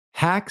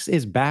Hacks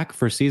is back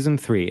for season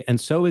 3,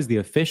 and so is the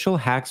official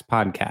Hacks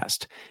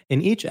podcast.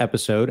 In each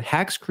episode,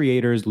 Hacks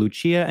creators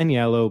Lucia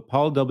Agnello,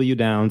 Paul W.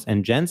 Downs,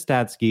 and Jen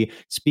Statsky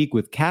speak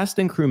with cast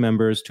and crew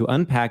members to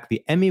unpack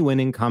the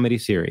Emmy-winning comedy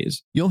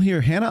series. You'll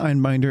hear Hannah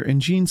Einbinder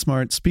and Gene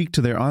Smart speak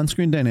to their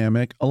on-screen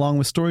dynamic, along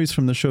with stories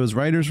from the show's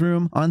writer's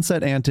room,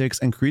 on-set antics,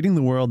 and creating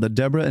the world that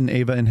Deborah and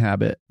Ava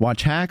inhabit.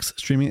 Watch Hacks,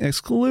 streaming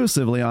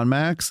exclusively on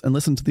Max, and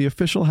listen to the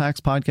official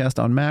Hacks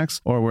podcast on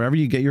Max or wherever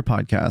you get your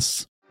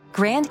podcasts.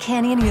 Grand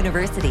Canyon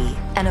University,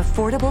 an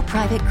affordable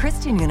private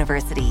Christian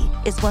university,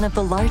 is one of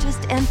the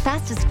largest and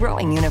fastest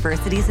growing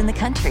universities in the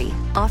country,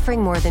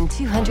 offering more than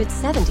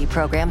 270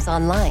 programs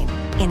online.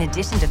 In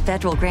addition to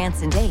federal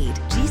grants and aid,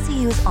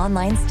 GCU's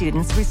online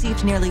students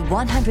received nearly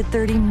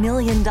 $130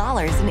 million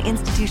in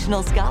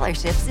institutional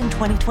scholarships in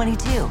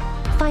 2022.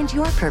 Find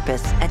your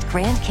purpose at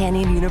Grand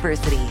Canyon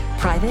University.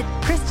 Private,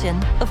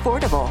 Christian,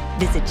 affordable.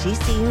 Visit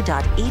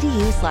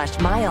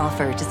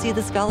gcu.edu/myoffer to see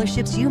the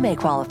scholarships you may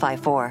qualify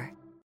for.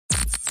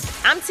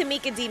 I'm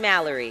Tamika D.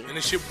 Mallory. And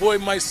it's your boy,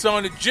 my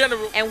son, the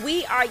General. And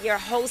we are your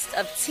hosts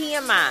of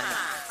TMI.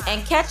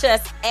 And catch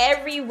us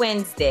every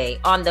Wednesday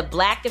on the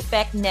Black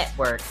Effect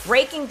Network,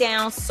 breaking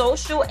down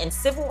social and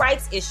civil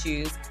rights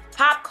issues,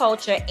 pop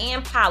culture,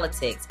 and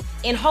politics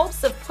in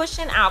hopes of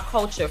pushing our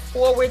culture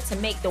forward to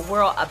make the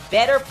world a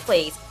better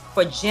place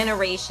for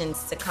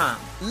generations to come.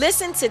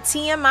 Listen to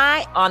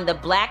TMI on the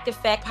Black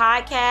Effect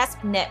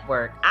Podcast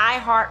Network,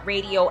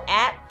 iHeartRadio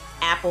app,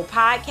 Apple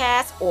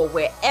Podcasts, or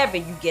wherever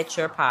you get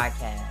your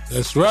podcasts.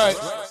 That's right.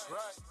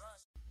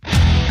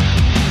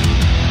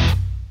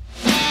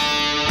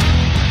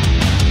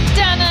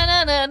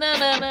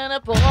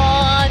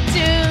 Born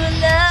to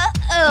love.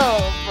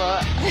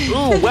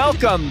 Ooh,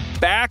 welcome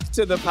back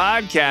to the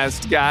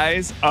podcast,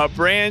 guys. A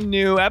brand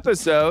new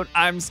episode.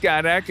 I'm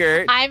Scott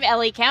Eckert. I'm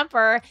Ellie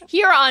Kemper.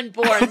 Here on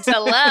Born to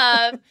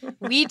Love,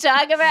 we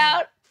talk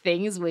about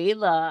things we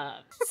love.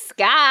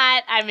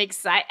 Scott, I'm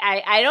excited.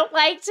 I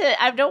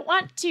don't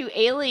want to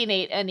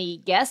alienate any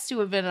guests who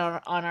have been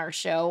on our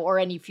show or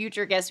any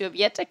future guests who have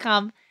yet to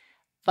come,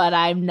 but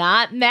I'm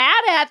not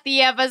mad at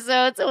the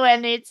episodes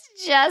when it's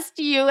just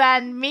you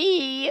and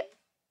me.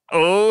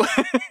 Oh,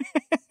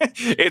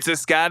 it's a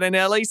Scott and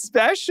Ellie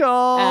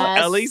special.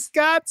 Ellie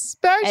Scott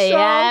special.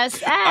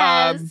 Yes.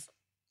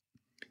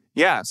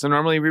 Yeah, so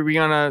normally we bring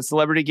on a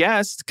celebrity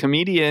guest,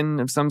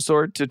 comedian of some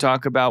sort, to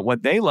talk about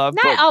what they love.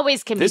 Not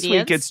always comedians. This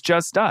week it's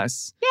just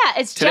us. Yeah,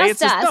 it's Today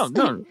just it's us.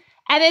 No.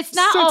 And it's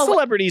not so all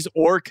celebrities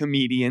or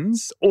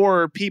comedians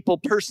or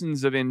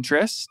persons of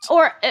interest.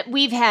 Or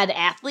we've had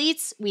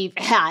athletes, we've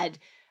had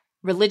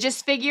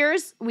religious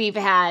figures, we've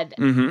had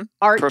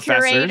art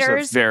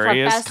curators, of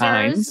various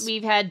kinds.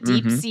 We've had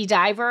deep sea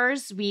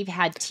divers, we've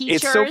had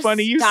teachers. It's so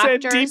funny you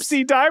doctors. said deep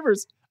sea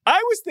divers. I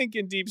was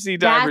thinking deep sea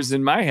divers That's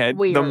in my head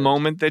weird. The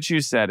moment that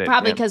you said it.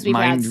 Probably because we've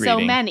had so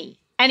many.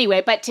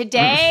 Anyway, but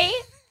today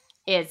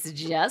it's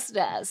just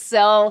us.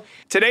 So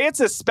today it's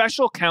a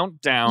special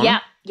countdown. Yeah.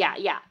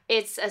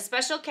 It's a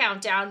special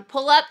countdown.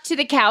 Pull up to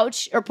the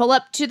couch or pull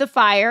up to the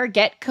fire,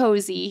 get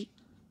cozy,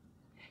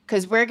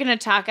 because we're going to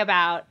talk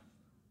about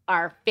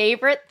our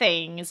favorite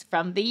things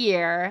from the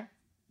year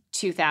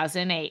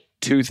 2008.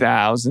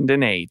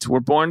 2008. We're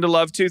born to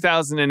love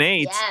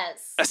 2008.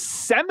 Yes. A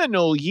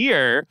seminal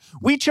year.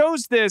 We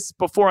chose this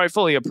before I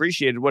fully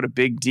appreciated what a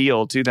big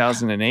deal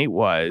 2008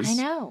 was. I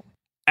know.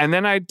 And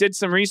then I did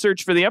some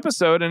research for the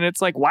episode, and it's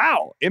like,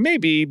 wow, it may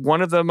be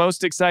one of the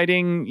most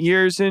exciting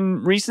years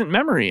in recent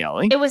memory,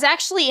 Ellie. It was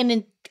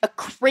actually a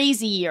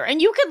crazy year.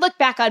 And you could look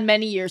back on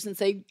many years and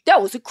say,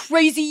 that was a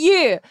crazy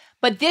year.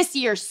 But this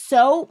year,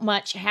 so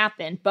much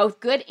happened, both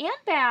good and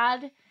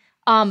bad.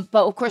 But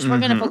of course, we're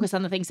going to focus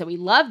on the things that we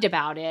loved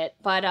about it.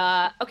 But,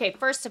 okay,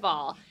 first of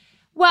all,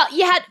 well,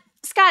 you had...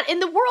 Scott, in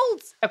the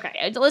world,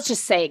 okay, let's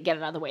just say it, get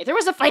it out of the way. There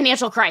was a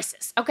financial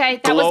crisis, okay?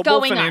 That was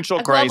going on. A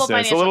global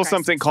financial crisis.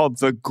 Something called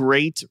the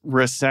Great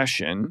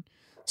Recession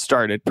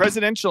started.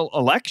 Presidential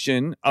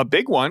election, a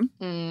big one.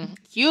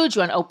 Huge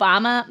one.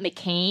 Obama,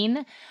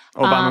 McCain.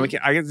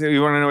 McCain.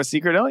 You want to know a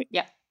secret, Ellie?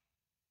 Yeah.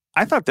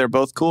 I thought they're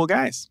both cool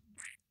guys.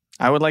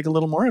 I would like a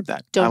little more of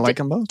that. I like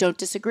them both. Don't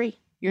disagree.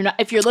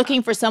 If you're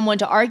looking for someone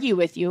to argue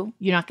with you,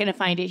 you're not going to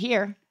find it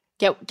here.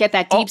 Get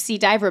that deep sea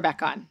diver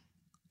back on.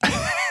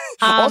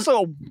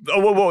 Also,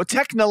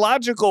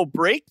 technological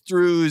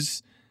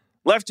breakthroughs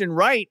left and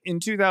right in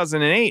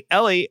 2008.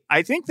 Ellie,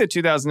 I think that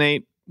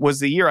 2008 was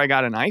the year I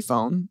got an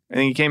iPhone. I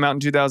think it came out in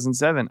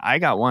 2007. I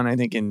got one, I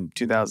think, in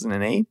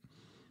 2008.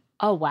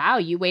 Oh, wow.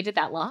 You waited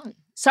that long.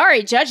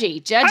 Sorry,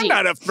 judgy. I'm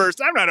not a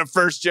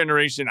first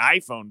generation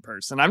iPhone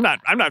person. I'm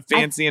not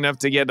fancy enough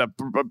to get a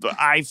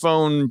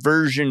iPhone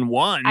version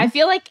 1. I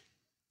feel like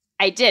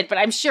I did, but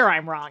I'm sure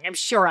I'm wrong. I'm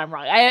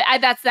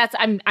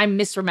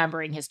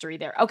misremembering history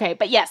there. Okay,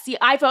 but yes, the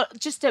iPhone,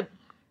 just to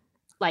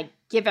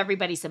give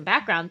everybody some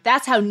background,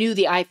 that's how new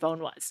the iPhone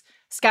was.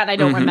 Scott, I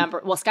don't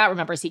remember. Well, Scott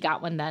remembers he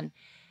got one then.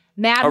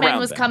 Mad Men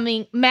was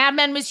coming. Mad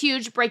Men was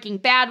huge. Breaking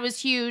Bad was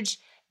huge.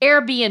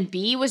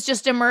 Airbnb was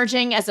just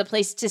emerging as a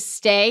place to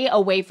stay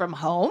away from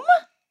home.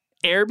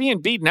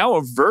 Airbnb, now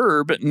a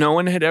verb. No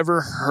one had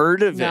ever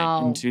heard of it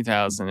No. in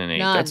 2008.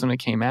 None. That's when it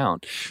came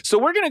out. So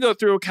we're going to go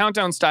through a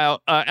countdown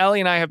style. Ellie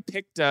and I have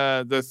picked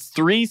the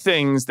 3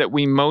 things that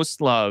we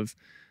most love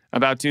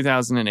about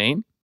 2008.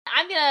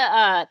 I'm going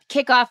to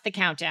kick off the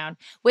countdown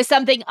with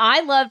something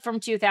I loved from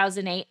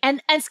 2008.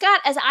 And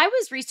Scott, as I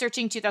was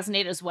researching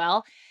 2008 as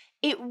well,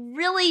 it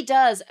really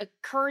does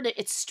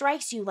it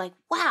strikes you like,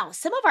 wow,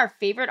 some of our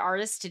favorite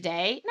artists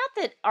today, not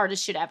that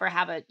artists should ever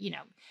have a,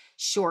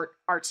 short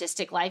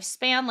artistic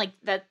lifespan, like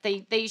that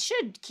they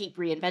should keep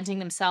reinventing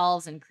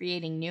themselves and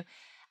creating new.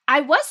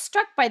 I was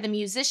struck by the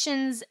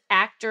musicians,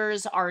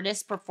 actors,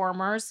 artists,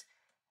 performers.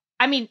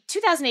 I mean,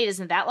 2008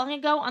 isn't that long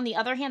ago. On the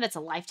other hand, it's a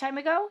lifetime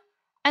ago.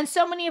 And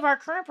so many of our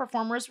current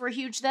performers were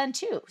huge then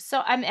too.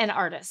 So I'm an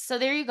artist. So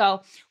there you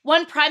go.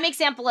 One prime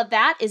example of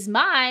that is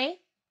my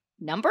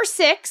number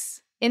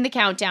 6 in the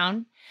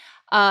countdown.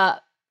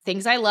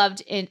 Things I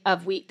loved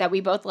that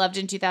we both loved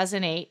in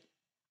 2008.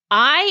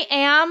 I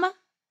Am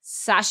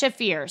Sasha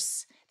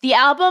Fierce. The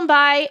album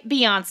by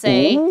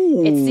Beyonce.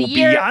 Ooh, it's the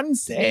year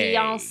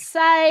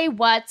Beyonce.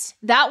 What?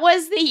 That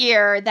was the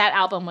year that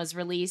album was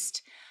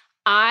released.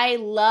 I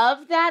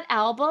love that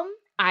album.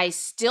 I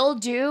still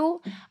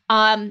do.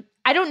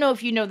 I don't know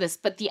if you know this,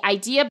 but the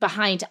idea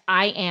behind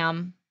I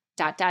Am ...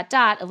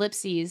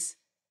 ellipses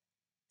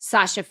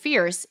Sasha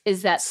Fierce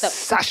is that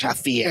Sasha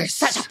Fierce.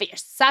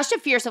 Sasha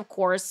Fierce, of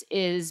course,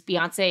 is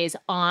Beyonce's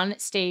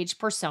on-stage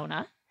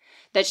persona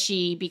that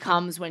she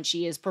becomes when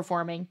she is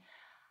performing.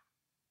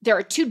 There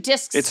are 2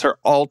 discs. It's her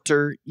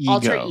alter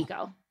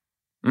ego.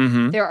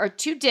 Mm-hmm. There are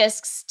 2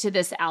 discs to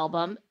this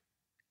album.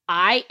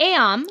 I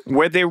Am.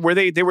 Where they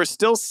were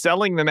still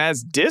selling them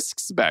as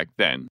discs back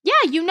then.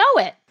 Yeah, you know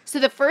it. So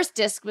the first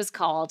disc was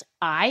called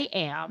I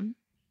Am,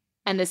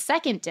 and the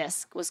second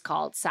disc was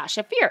called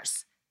Sasha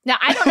Fierce. Now,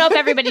 I don't know if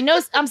everybody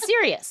knows. I'm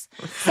serious.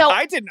 So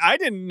I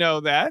didn't know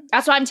that.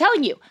 That's what I'm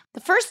telling you.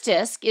 The first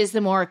disc is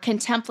the more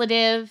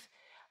contemplative,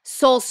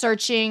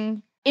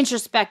 soul-searching,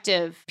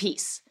 introspective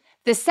piece.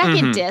 The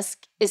second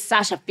disc is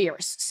Sasha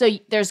Fierce. So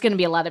there's going to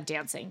be a lot of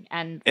dancing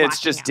and it's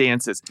just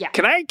dances. Yeah.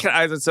 Can I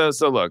so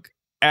look,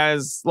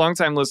 as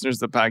longtime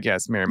listeners of the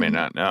podcast may or may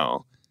not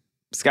know,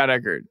 Scott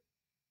Eckert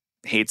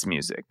hates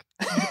music.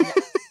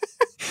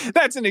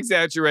 That's an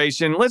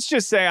exaggeration. Let's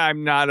just say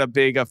I'm not a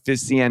big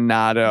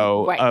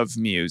aficionado of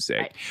music.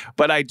 Right.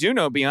 But I do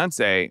know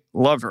Beyonce,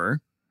 love her.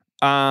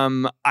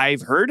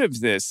 I've heard of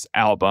this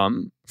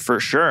album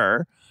for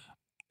sure.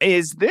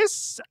 Is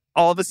this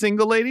all the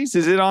Single Ladies?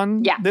 Is it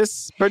on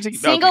this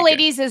particular? Single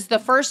Ladies is the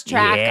first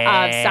track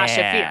of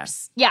Sasha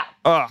Fierce. Yeah.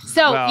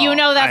 So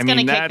that's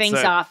going to kick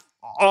things off.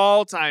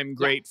 All-time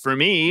great for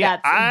me.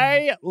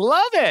 I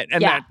love it.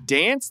 And that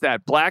dance,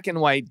 that black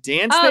and white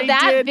dance they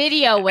that did.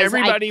 Video was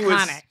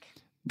iconic.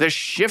 The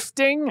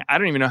shifting, I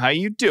don't even know how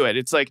you do it.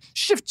 It's like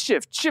shift.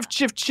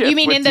 You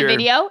mean in the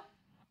video?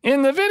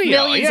 In the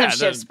video, millions of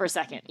shifts per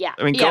second. Yeah.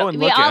 I mean, go and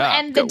look it up.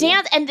 And the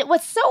dance, and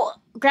what's so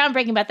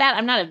groundbreaking about that,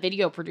 I'm not a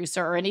video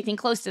producer or anything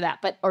close to that,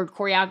 or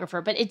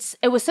choreographer, but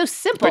it was so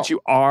simple. But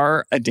you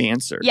are a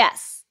dancer.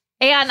 Yes.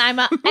 And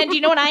and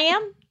you know what I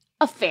am?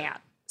 A fan.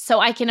 So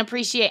I can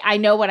appreciate, I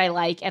know what I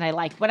like, and I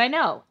like what I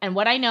know. And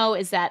what I know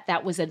is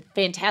that was a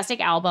fantastic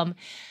album,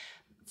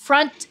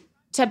 front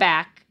to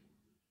back,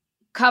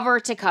 cover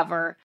to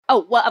cover.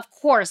 Oh, well, of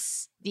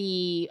course,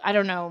 I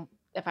don't know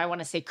if I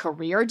want to say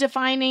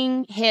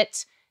career-defining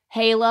hit,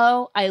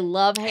 Halo. I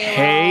love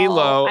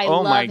Halo.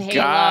 Oh my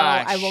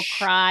gosh. I will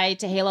cry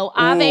to Halo.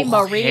 Ave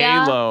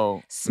Maria.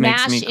 Halo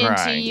Smash makes me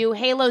cry. Into You.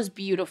 Halo's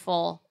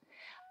beautiful.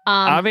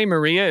 Ave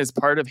Maria is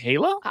part of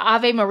Halo?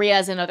 Ave Maria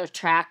is another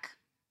track.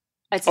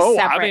 It's a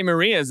separate. Ave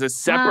Maria is a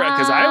separate,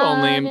 because I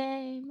only...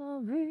 Ave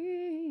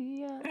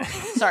Maria.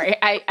 Sorry,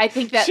 I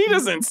think that... She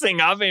doesn't sing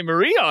Ave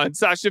Maria on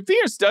Sasha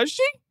Fierce, does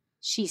she?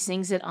 She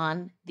sings it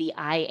on the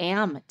I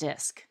Am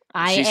disc.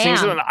 She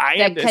sings it on the I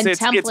Am disc.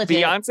 It's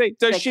Beyonce.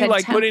 Does she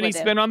put any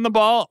spin on the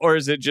ball, or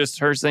is it just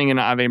her singing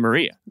Ave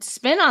Maria?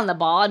 Spin on the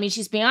ball? I mean,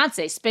 she's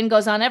Beyonce. Spin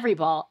goes on every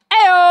ball.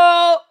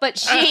 Ayo! But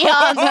she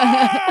on the...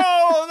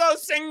 Oh,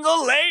 those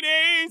Single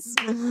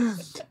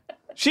Ladies!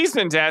 She's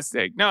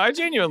fantastic. No, I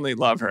genuinely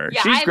love her.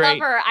 Yeah, She's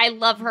great. I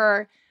love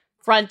her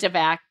front to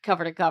back,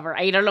 cover to cover.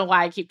 I don't know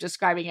why I keep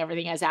describing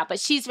everything as that, but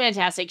she's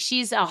fantastic.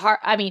 She's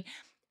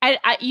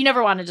you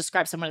never want to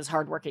describe someone as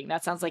hardworking.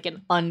 That sounds like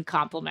an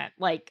uncompliment.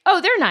 Like,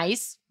 oh, they're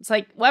nice. It's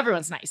like, well,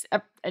 everyone's nice.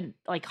 And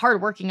like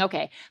hardworking,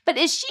 okay. But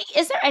is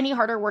there any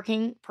harder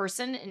working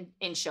person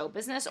in show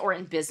business or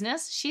in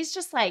business? She's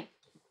just like,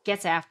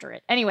 gets after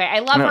it. Anyway, I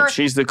love her.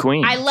 She's the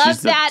queen. I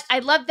love that. I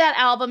love that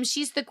album.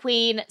 She's the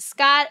queen.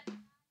 Scott,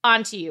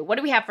 on to you. What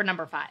do we have for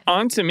number 5?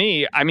 On to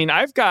me. I mean,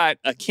 I've got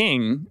a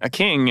king. A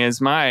king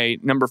is my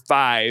number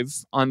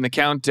 5 on the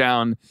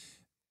countdown.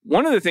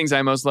 One of the things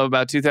I most love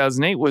about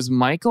 2008 was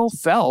Michael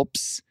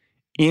Phelps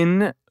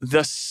in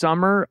the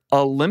Summer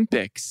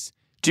Olympics.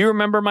 Do you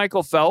remember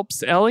Michael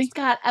Phelps, Ellie?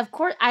 Scott, of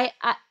course.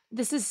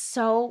 This is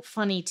so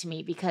funny to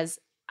me because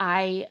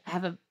I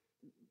have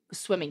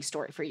swimming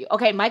story for you.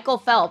 Okay, Michael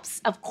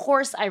Phelps. Of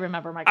course I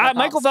remember Michael Phelps.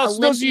 Michael Phelps,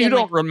 Olympian, those of you who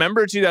don't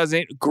remember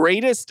 2008,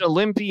 greatest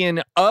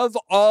Olympian of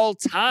all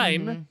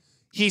time. Mm-hmm.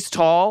 He's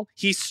tall,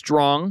 he's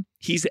strong,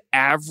 he's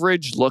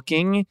average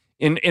looking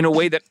in a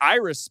way that I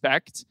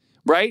respect,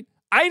 right?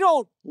 I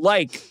don't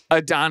like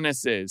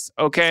Adonises,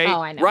 okay?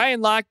 Oh, I know.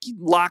 Ryan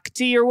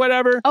Lochte or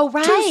whatever. Oh,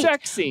 right. Too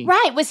sexy.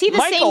 Right. Was he the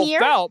Michael same year?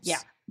 Phelps, Yeah.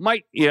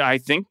 I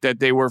think that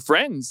they were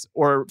friends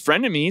or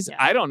frenemies. Yeah.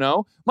 I don't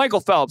know.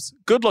 Michael Phelps,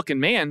 good-looking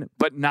man,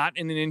 but not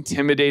in an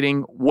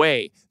intimidating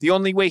way. The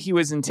only way he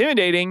was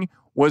intimidating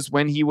was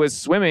when he was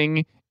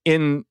swimming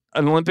in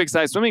an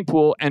Olympic-sized swimming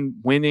pool and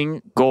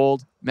winning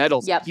gold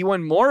medals. Yep. He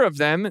won more of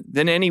them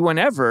than anyone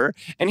ever.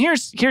 And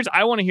here's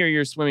I want to hear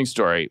your swimming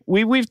story.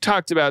 We've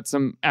talked about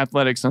some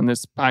athletics on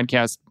this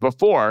podcast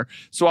before,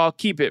 so I'll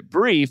keep it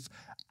brief.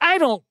 I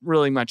don't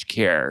really much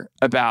care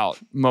about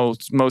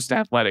most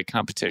athletic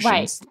competitions.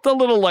 Right. It's a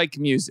little like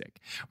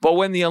music. But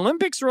when the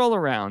Olympics roll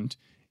around,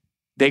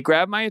 they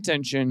grab my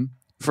attention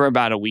for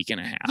about a week and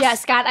a half. Yeah,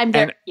 Scott, I'm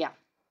there.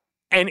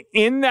 And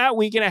in that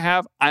week and a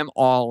half, I'm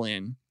all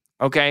in.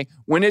 Okay?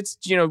 When it's,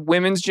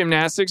 women's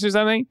gymnastics or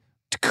something,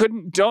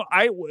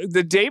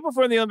 the day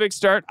before the Olympics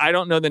start, I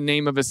don't know the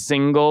name of a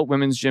single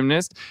women's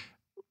gymnast.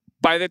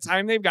 By the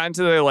time they've gotten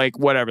to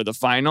the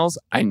finals,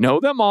 I know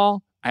them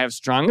all. I have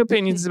strong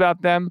opinions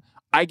about them.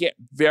 I get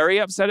very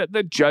upset at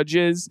the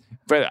judges,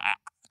 but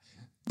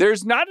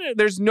there's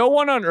no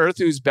one on earth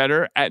who's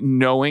better at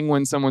knowing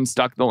when someone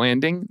stuck the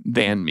landing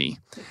than me.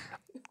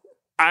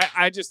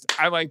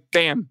 I'm like,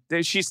 bam,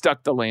 she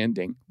stuck the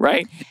landing,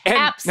 right? And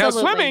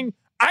Absolutely. Now swimming,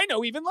 I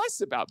know even less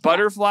about.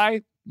 Butterfly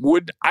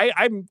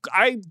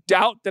I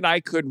doubt that I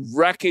could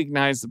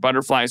recognize the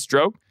butterfly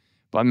stroke,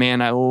 but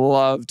man, I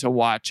love to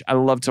watch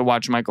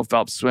Michael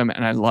Phelps swim,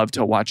 and I love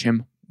to watch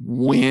him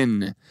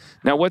win.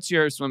 Now, what's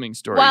your swimming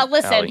story? Well,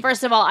 listen, Ellie?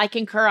 First of all, I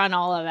concur on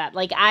all of that.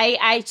 Like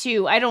I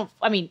too,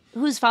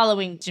 who's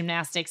following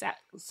gymnastics?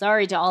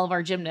 Sorry to all of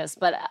our gymnasts,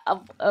 but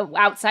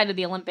outside of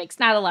the Olympics,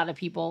 not a lot of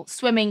people.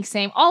 Swimming,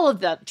 same. All of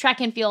the track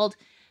and field,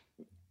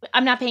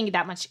 I'm not paying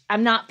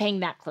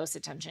that close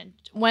attention.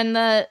 When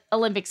the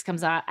Olympics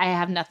comes out, I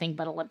have nothing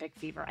but Olympic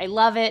fever. I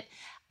love it.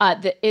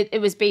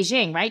 It was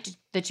Beijing, right?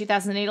 The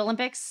 2008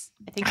 Olympics.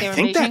 I think they were. I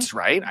think Beijing. That's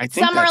right. I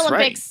think Summer that's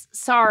Olympics. Right.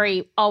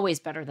 Sorry, always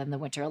better than the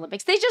Winter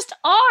Olympics. They just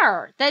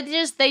are.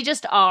 They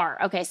just are.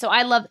 Okay, so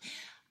I love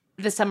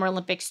the Summer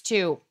Olympics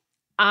too.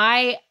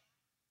 I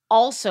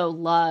also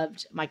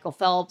loved Michael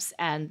Phelps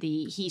and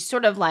he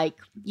sort of like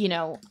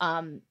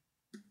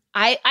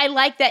I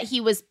like that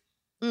he was.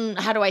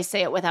 How do I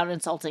say it without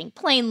insulting?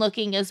 Plain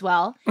looking as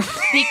well,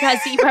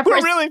 because he represents.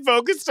 We're really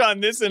focused on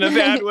this in a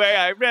bad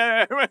way.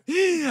 No,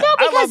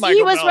 because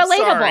he was Phelps, relatable.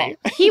 sorry.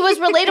 He was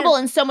relatable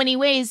in so many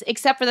ways,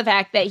 except for the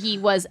fact that he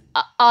was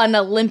an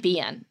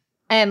Olympian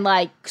and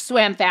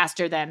swam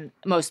faster than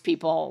most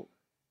people.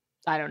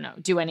 I don't know,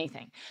 do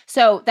anything.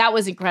 So that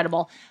was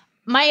incredible.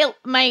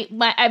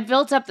 I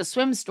built up the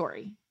swim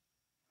story.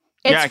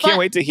 I can't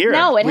wait to hear it.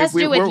 No, it has to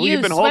do with you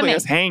You've been holding swimming.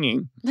 us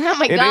hanging. Oh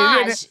my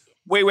gosh.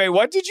 Wait,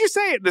 what did you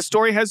say? The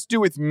story has to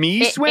do with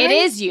me swimming? It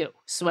is you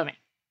swimming.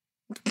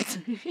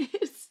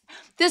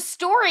 The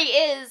story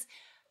is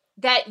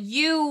that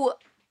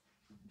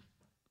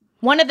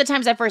one of the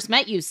times I first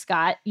met you,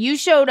 Scott, you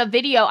showed a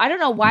video. I don't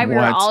know why we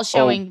were all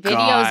showing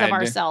videos of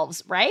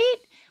ourselves, right?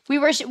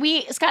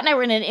 Scott and I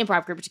were in an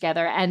improv group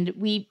together, and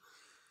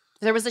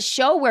there was a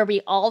show where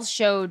we all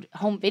showed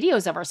home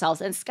videos of ourselves,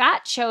 and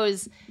Scott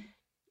chose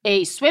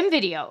a swim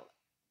video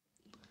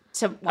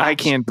to watch. I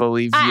can't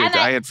believe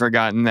I had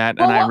forgotten that,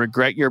 and I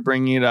regret your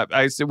bringing it up.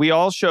 I said we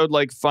all showed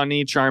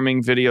funny,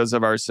 charming videos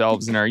of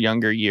ourselves in our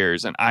younger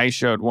years, and I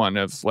showed one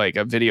of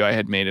a video I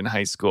had made in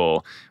high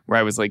school where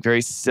I was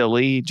very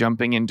silly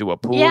jumping into a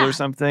pool or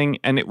something,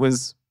 and it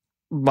was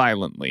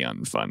violently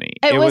unfunny.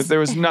 There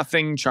was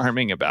nothing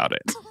charming about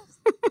it.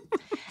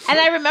 And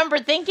I remember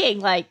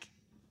thinking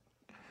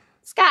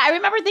Scott,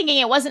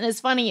 it wasn't as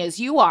funny as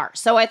you are.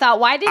 So I thought,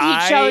 why did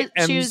he choose?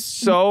 I'm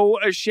so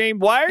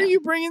ashamed. Why are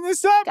you bringing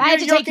this up? I had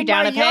to take you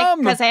down a peg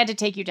because I had to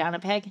take you down a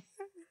peg.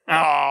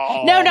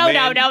 Oh, No.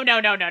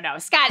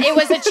 Scott, it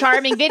was a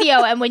charming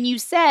video. And when you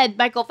said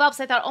Michael Phelps,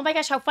 I thought, oh my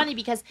gosh, how funny,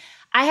 because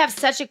I have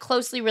such a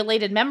closely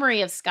related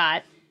memory of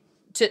Scott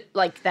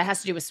that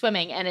has to do with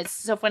swimming. And it's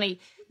so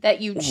funny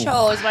that you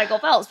chose Michael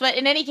Phelps. But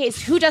in any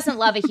case, who doesn't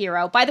love a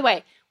hero? By the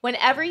way,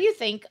 whenever you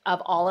think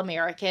of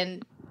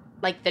All-American,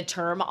 the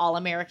term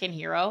All-American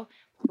hero,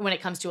 when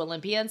it comes to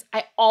Olympians,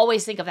 I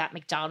always think of that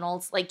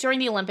McDonald's. During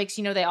the Olympics,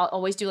 they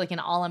always do an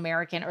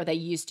All-American, or they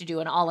used to do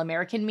an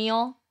All-American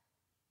meal.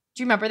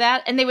 Do you remember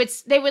that? And they would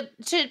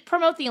to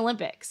promote the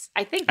Olympics.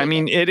 I think.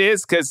 It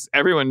is because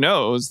everyone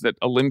knows that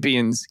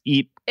Olympians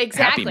eat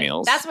exactly. Happy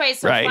Meals. That's why it's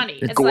so funny.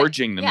 They're it's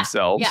gorging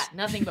themselves. Yeah,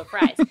 nothing but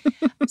fries.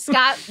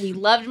 Scott, we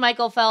loved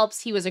Michael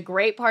Phelps. He was a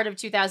great part of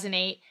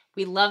 2008.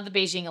 We love the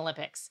Beijing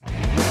Olympics.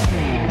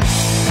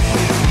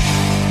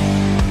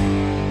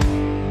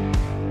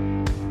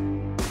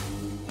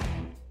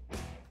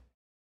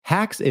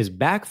 Hacks is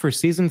back for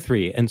season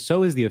 3, and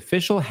so is the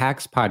official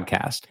Hacks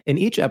podcast. In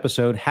each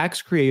episode,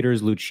 Hacks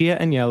creators Lucia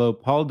Agnello,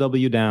 Paul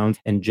W. Downs,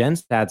 and Jen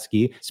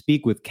Statsky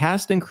speak with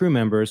cast and crew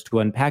members to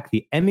unpack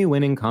the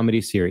Emmy-winning comedy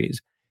series.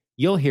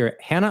 You'll hear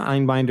Hannah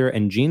Einbinder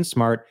and Jean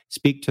Smart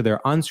speak to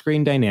their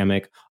on-screen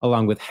dynamic,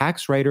 along with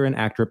Hacks writer and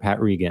actor Pat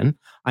Regan,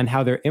 on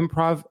how their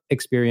improv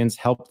experience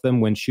helped them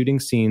when shooting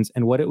scenes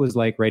and what it was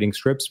like writing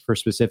scripts for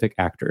specific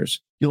actors.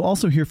 You'll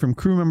also hear from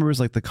crew members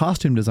like the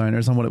costume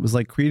designers on what it was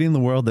like creating the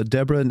world that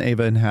Deborah and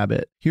Ava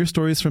inhabit. Hear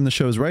stories from the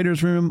show's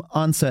writer's room,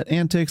 on-set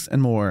antics,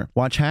 and more.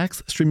 Watch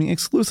Hacks streaming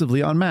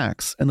exclusively on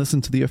Max, and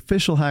listen to the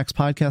official Hacks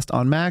podcast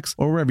on Max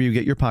or wherever you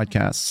get your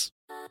podcasts.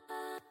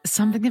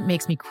 Something that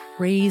makes me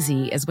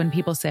crazy is when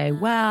people say,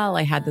 well,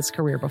 I had this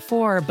career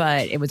before,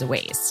 but it was a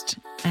waste.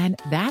 And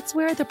that's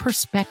where the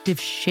perspective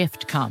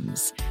shift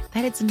comes,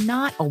 that it's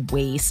not a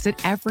waste,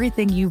 that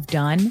everything you've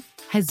done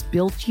has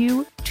built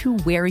you to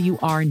where you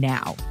are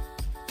now.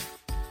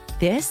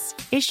 This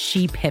is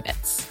She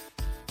Pivots,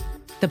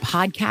 the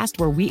podcast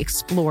where we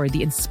explore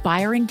the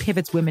inspiring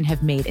pivots women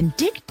have made and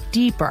dig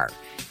deeper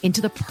into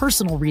the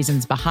personal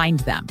reasons behind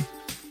them.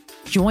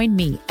 Join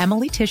me,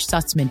 Emily Tish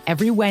Sussman,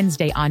 every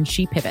Wednesday on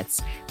She Pivots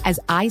as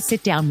I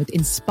sit down with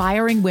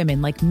inspiring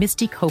women like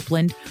Misty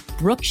Copeland,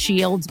 Brooke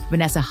Shields,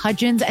 Vanessa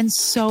Hudgens, and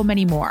so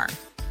many more.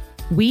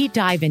 We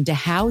dive into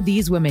how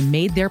these women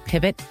made their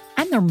pivot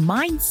and their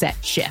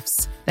mindset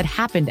shifts that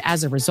happened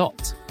as a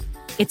result.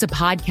 It's a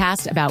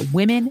podcast about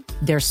women,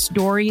 their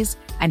stories,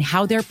 and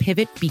how their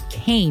pivot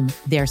became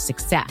their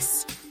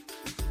success.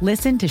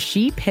 Listen to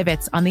She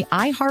Pivots on the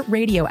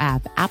iHeartRadio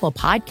app, Apple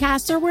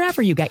Podcasts, or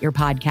wherever you get your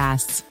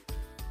podcasts.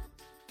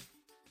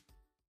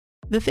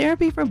 The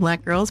Therapy for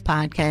Black Girls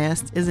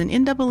podcast is an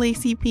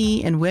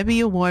NAACP and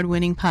Webby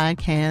Award-winning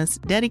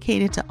podcast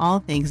dedicated to all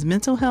things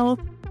mental health,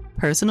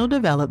 personal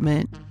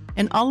development,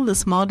 and all of the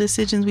small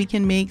decisions we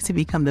can make to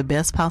become the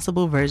best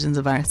possible versions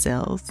of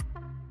ourselves.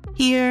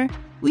 Here,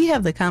 we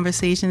have the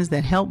conversations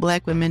that help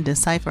Black women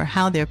decipher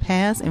how their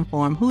past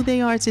inform who they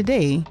are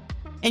today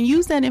and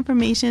use that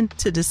information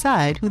to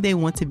decide who they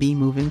want to be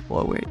moving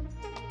forward.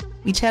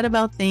 We chat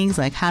about things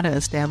like how to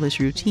establish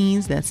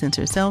routines that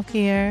center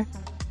self-care,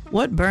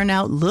 what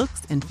burnout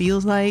looks and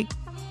feels like,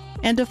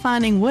 and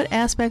defining what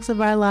aspects of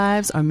our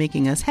lives are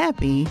making us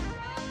happy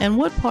and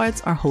what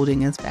parts are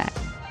holding us back.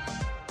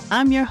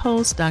 I'm your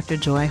host, Dr.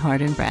 Joy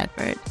Harden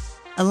Bradford,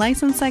 a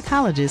licensed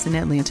psychologist in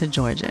Atlanta,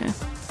 Georgia,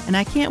 and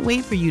I can't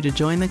wait for you to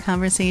join the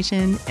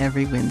conversation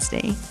every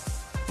Wednesday.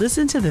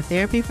 Listen to the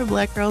Therapy for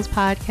Black Girls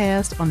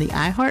podcast on the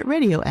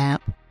iHeartRadio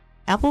app,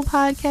 Apple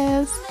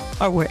Podcasts,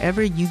 or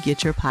wherever you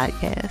get your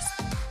podcasts.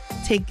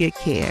 Take good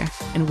care,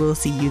 and we'll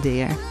see you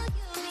there.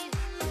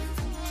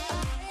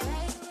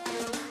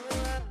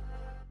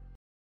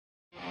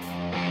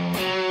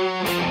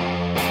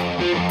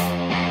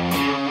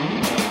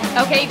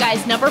 Okay,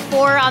 guys, number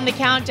 4 on the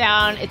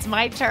countdown. It's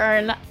my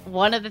turn.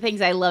 One of the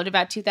things I loved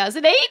about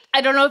 2008,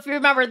 I don't know if you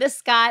remember this,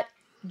 Scott.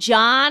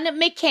 John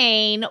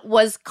McCain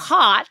was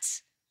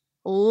caught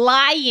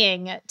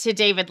lying to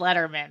David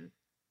Letterman.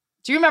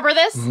 Do you remember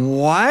this?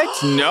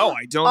 What? No,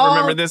 I don't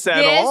remember this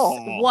at all.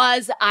 This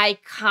was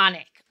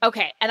iconic.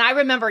 Okay, and I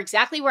remember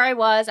exactly where I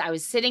was. I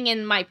was sitting at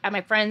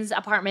my friend's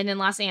apartment in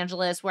Los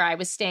Angeles where I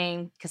was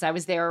staying because I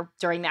was there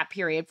during that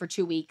period for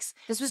 2 weeks.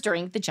 This was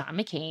during the John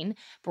McCain,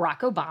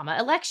 Barack Obama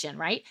election,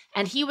 right?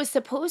 And he was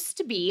supposed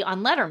to be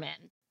on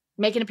Letterman,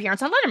 make an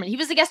appearance on Letterman. He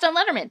was a guest on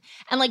Letterman.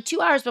 And like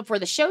 2 hours before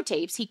the show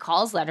tapes, he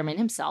calls Letterman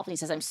himself and he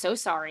says, I'm so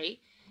sorry.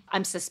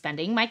 I'm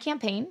suspending my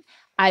campaign.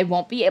 I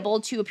won't be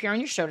able to appear on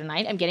your show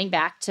tonight. I'm getting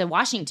back to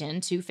Washington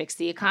to fix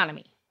the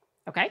economy.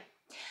 Okay?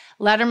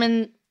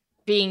 Letterman,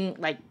 being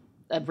like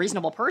a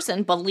reasonable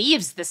person,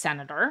 believes the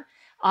senator,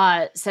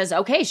 says,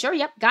 okay, sure,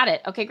 yep, got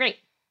it. Okay, great.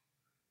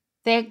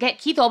 They get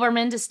Keith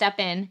Olbermann to step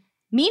in.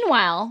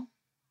 Meanwhile,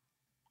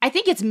 I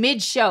think it's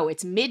mid-show,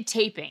 it's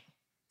mid-taping.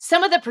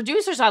 Some of the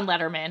producers on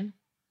Letterman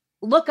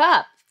look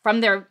up from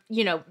their,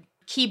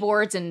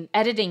 keyboards and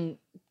editing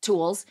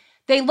tools.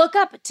 They look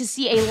up to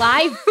see a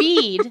live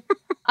feed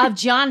of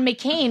John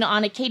McCain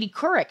on a Katie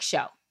Couric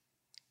show.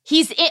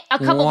 He's a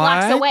couple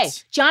blocks away.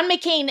 John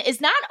McCain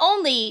is not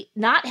only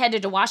not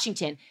headed to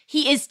Washington,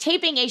 he is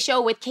taping a show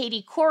with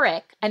Katie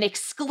Couric, an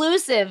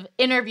exclusive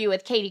interview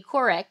with Katie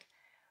Couric.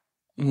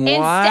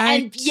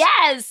 And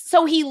yes,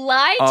 so he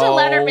lied to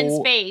Letterman's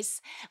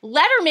face.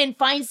 Letterman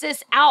finds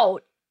this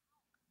out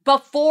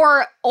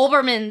before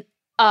Olbermann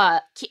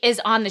is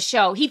on the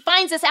show. He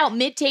finds this out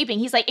mid-taping.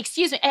 He's like,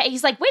 excuse me.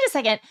 He's like, wait a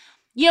second.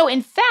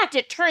 In fact,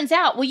 it turns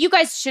out, well, you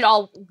guys should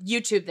all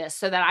YouTube this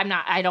so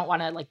that I don't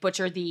want to like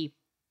butcher the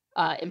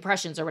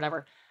impressions or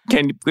whatever.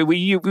 Can we want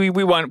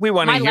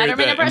to hear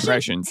the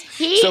impressions?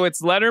 So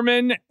it's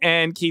Letterman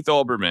and Keith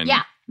Olbermann.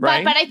 Yeah.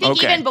 Right? But I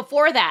think even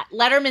before that,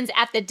 Letterman's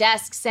at the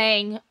desk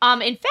saying,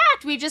 in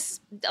fact, we've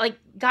just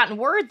gotten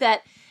word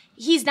that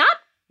he's not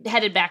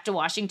headed back to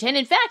Washington.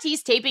 In fact,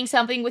 he's taping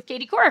something with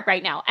Katie Couric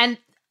right now. And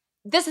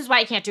this is why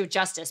I can't do it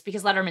justice,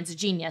 because Letterman's a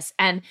genius.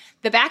 And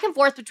the back and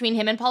forth between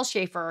him and Paul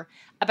Schaefer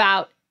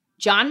about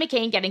John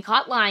McCain getting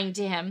caught lying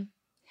to him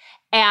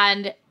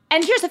and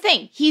And here's the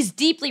thing: he's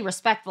deeply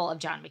respectful of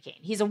John McCain.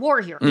 He's a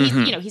war hero.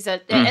 He's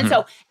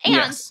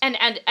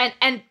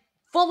and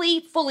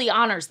fully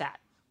honors that.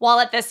 While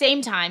at the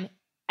same time,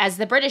 as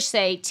the British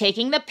say,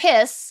 taking the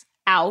piss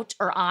out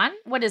or on.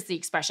 What is the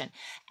expression?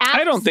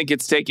 I don't think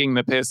it's taking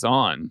the piss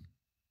on.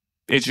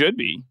 It should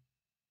be.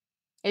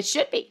 It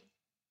should be.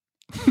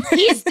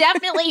 He's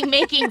definitely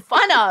making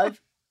fun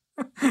of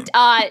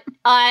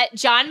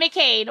John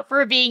McCain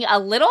for being a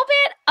little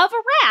bit of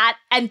a rat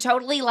and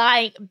totally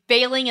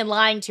bailing and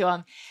lying to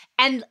him.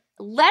 And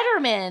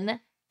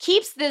Letterman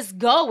keeps this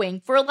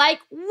going for like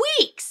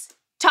weeks,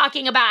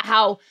 talking about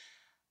how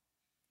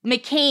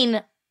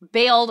McCain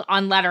bailed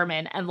on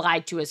Letterman and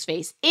lied to his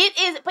face.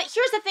 But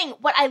here's the thing.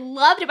 What I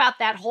loved about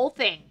that whole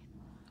thing,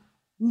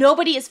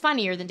 nobody is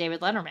funnier than David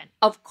Letterman,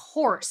 of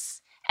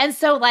course. And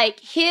so like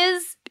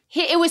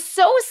it was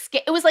so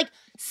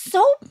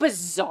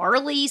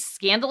bizarrely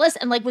scandalous.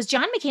 And like, was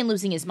John McCain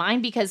losing his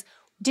mind? Because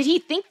did he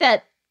think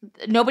that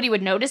nobody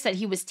would notice that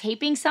he was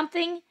taping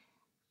something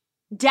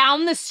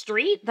down the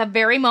street the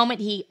very moment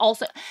he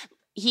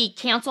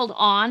canceled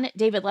on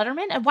David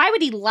Letterman? And why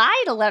would he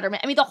lie to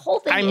Letterman? I mean, the whole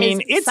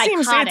thing is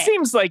psychotic. It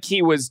seems like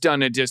he was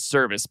done a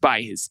disservice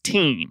by his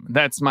team.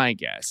 That's my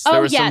guess.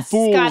 There were some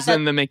fools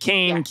in the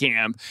McCain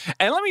camp.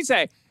 And let me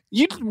say,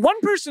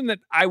 one person that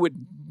I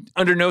would,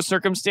 under no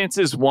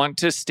circumstances, want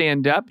to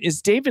stand up is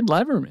David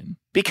Letterman,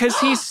 because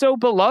he's so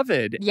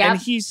beloved. And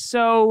he's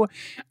so...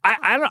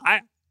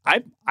 I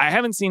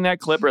haven't seen that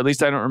clip, or at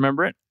least I don't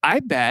remember it.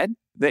 I bet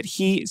that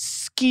he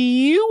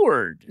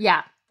skewered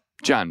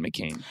John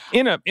McCain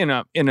in a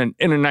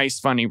nice,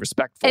 funny,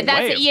 respectful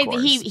way.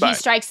 He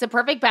strikes the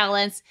perfect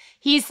balance.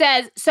 He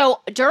says,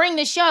 so during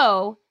the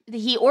show,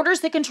 he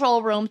orders the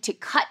control room to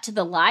cut to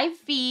the live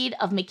feed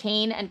of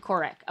McCain and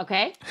Korek,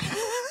 okay?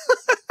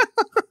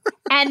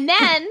 And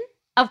then,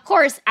 of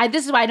course,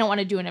 this is why I don't want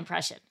to do an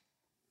impression.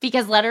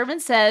 Because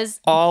Letterman says...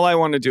 All I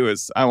want to do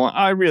is,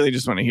 I really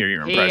just want to hear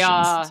your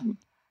impressions. He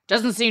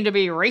doesn't seem to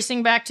be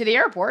racing back to the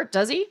airport,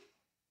 does he?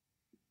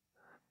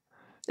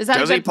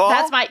 Does he,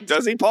 Paul?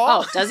 Does he,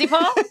 Paul? Oh, does he,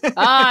 Paul?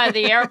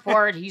 The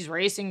airport. He's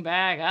racing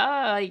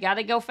back. You got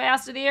to go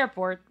fast to the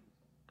airport.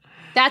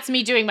 That's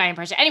me doing my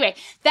impression. Anyway,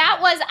 that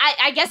was,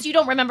 I guess you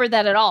don't remember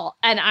that at all.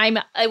 And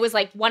it was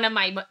like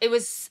it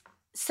was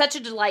such a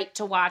delight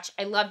to watch.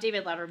 I love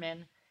David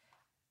Letterman.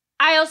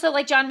 I also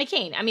like John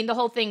McCain. I mean, the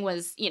whole thing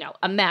was,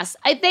 a mess.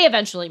 They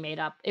eventually made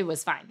up. It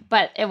was fine.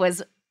 But it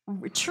was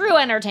true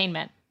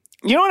entertainment.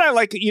 You know what I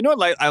like?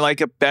 I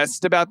like it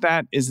best about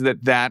that is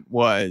that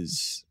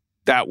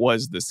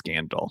was the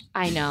scandal.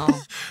 I know.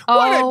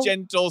 What a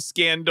gentle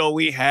scandal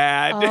we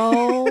had.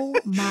 Oh,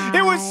 my.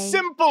 It was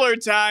simpler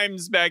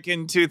times back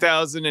in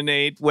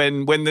 2008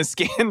 when the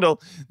scandal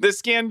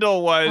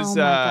was,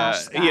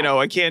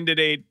 a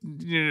candidate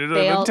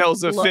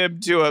tells a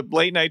fib to a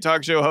late night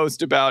talk show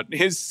host about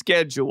his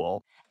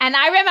schedule. And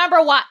I remember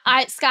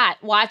Scott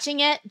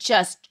watching it,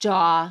 just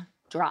jaw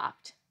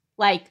dropped.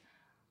 Like,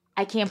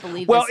 I can't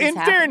believe this is happening.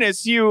 Well, in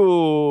fairness,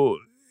 you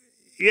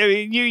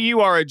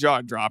are a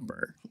jaw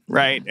dropper.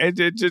 Right,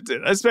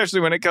 especially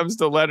when it comes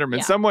to Letterman.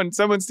 Yeah.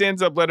 Someone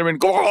stands up,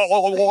 Letterman,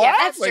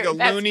 like a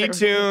Looney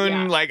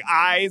Tune, like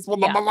eyes.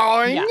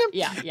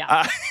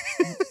 Yeah.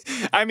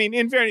 I mean,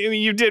 in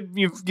fairness,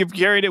 you've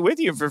carried it with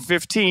you for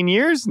 15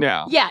 years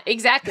now. Yeah,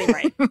 exactly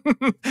right.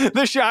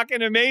 The shock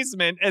and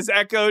amazement has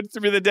echoed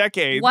through the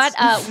decades. What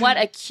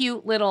a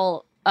cute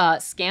little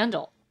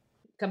scandal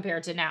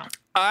compared to now.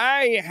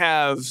 I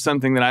have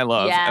something that I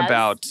love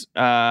about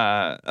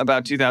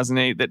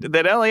 2008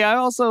 that Ellie,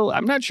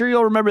 I'm not sure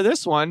you'll remember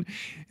this one.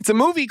 It's a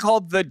movie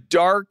called The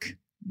Dark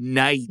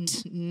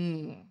Knight.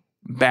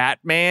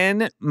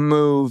 Batman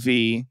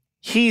movie.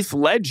 Heath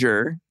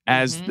Ledger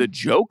as the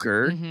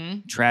Joker.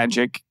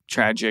 Tragic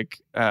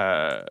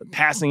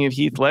passing of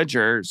Heath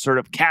Ledger sort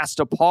of cast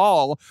a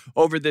pall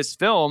over this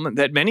film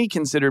that many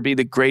consider to be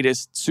the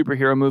greatest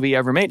superhero movie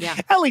ever made.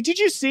 Yeah. Ellie, did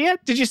you see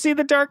it? Did you see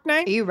The Dark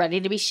Knight? Are you ready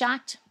to be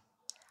shocked?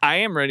 I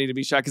am ready to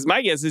be shocked because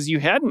my guess is you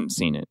hadn't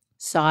seen it.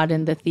 Saw it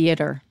in the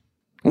theater.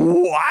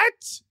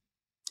 What?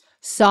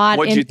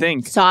 What'd you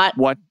think?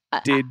 What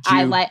did you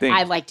think?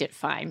 I liked it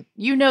fine.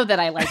 You know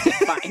that I liked it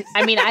fine.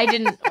 I mean,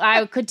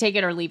 I could take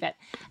it or leave it.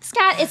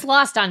 Scott, it's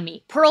lost on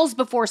me. Pearls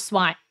before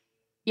swine.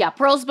 Yeah,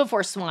 pearls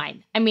before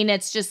swine. I mean,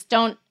 it's just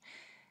don't.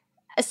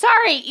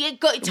 Sorry.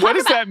 What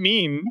does that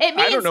mean? It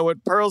means, I don't know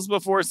what pearls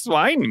before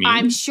swine means.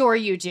 I'm sure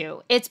you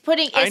do.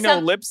 I know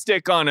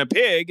lipstick on a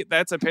pig.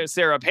 That's a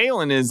Sarah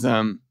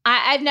Palinism.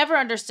 I've never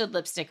understood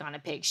lipstick on a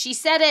pig. She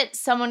said it.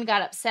 Someone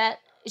got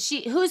upset.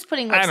 Who's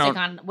putting lipstick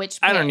on which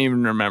pig? I don't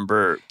even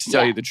remember, to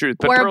tell you the truth.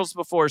 But pearls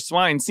before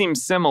swine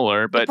seems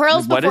similar. But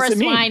pearls what before does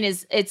it swine mean?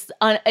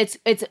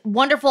 it's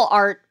wonderful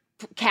art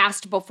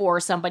cast before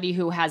somebody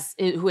who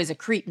is a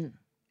cretin.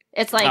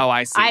 It's like,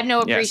 I see. I have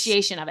no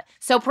appreciation of it.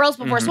 So Pearls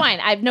Before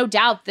Swine, I have no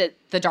doubt that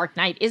The Dark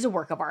Knight is a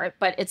work of art,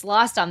 but it's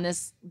lost on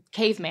this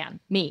caveman,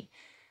 me.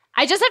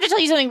 I just have to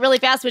tell you something really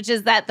fast, which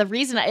is that the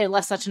reason it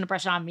left such an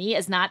impression on me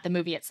is not the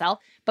movie itself,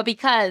 but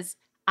because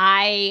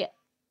I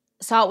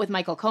saw it with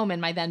Michael Cohen,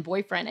 my then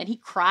boyfriend, and he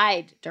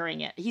cried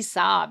during it. He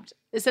sobbed.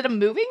 Is it a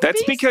moving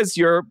That's piece?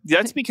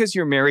 because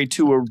you're married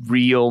to a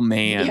real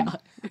man. Yeah.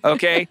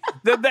 Okay?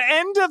 The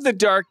end of The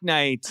Dark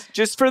Knight,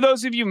 just for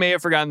those of you who may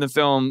have forgotten the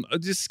film,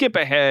 just skip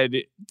ahead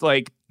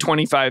like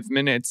 25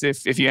 minutes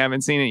if you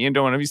haven't seen it. You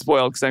don't want to be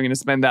spoiled because I'm going to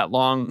spend that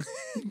long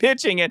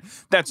pitching it.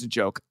 That's a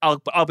joke.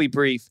 I'll be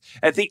brief.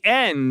 At the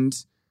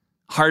end,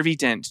 Harvey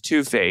Dent,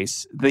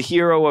 Two-Face, the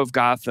hero of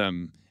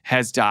Gotham,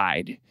 has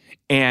died.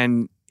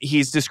 And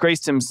he's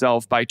disgraced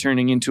himself by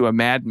turning into a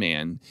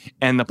madman,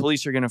 and the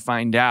police are going to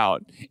find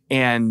out.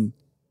 And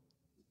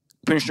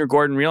Commissioner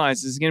Gordon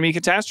realizes it's going to be a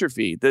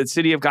catastrophe. The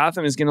city of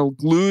Gotham is going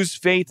to lose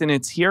faith in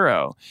its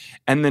hero.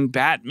 And then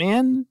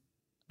Batman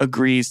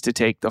agrees to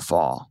take the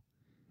fall.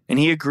 And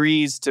he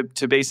agrees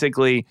to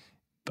basically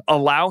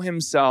allow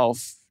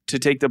himself to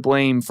take the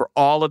blame for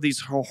all of these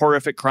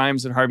horrific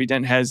crimes that Harvey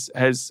Dent has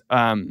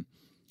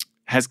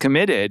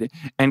committed.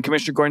 And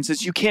Commissioner Gordon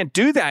says, "You can't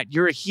do that.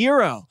 You're a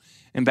hero."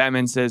 And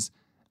Batman says,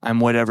 "I'm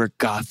whatever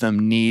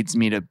Gotham needs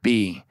me to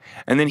be."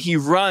 And then he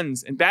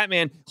runs, and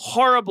Batman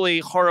horribly,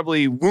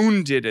 horribly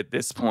wounded at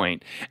this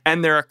point.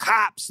 And there are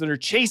cops that are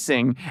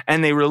chasing,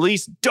 and they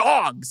release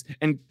dogs.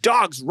 And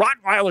dogs,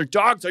 Rottweiler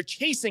dogs, are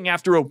chasing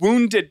after a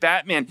wounded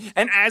Batman.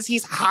 And as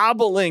he's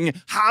hobbling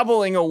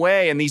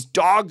away, and these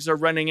dogs are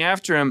running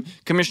after him,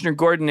 Commissioner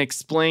Gordon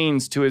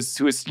explains to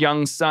his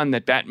young son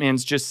that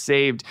Batman's just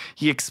saved.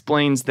 He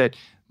explains that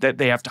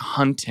they have to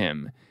hunt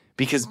him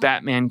because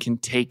Batman can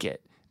take it.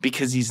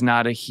 Because he's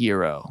not a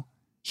hero.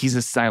 He's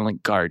a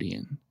silent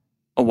guardian,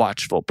 a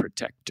watchful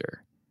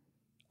protector,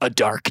 a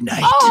dark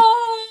knight.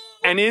 Oh!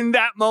 And in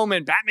that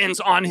moment, Batman's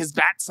on his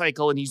bat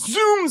cycle and he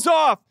zooms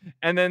off.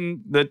 And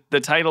then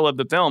the title of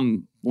the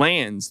film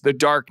lands, The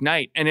Dark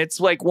Knight. And it's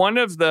like one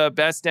of the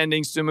best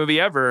endings to a movie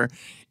ever.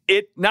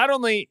 It not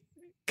only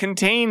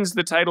contains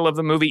the title of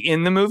the movie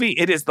in the movie,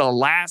 it is the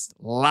last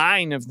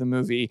line of the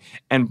movie.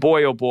 And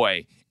boy, oh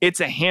boy, it's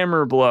a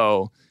hammer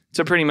blow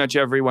to pretty much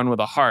everyone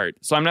with a heart.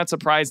 So I'm not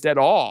surprised at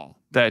all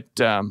that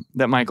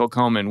Michael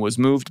Cohen was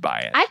moved by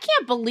it. I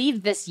can't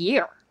believe this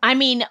year. I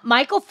mean,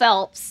 Michael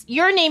Phelps,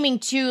 you're naming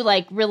two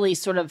like really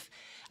sort of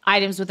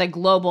items with a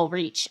global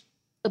reach.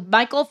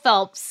 Michael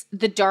Phelps,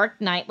 The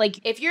Dark Knight. Like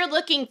if you're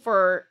looking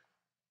for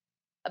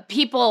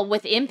people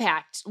with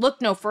impact,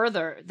 look no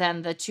further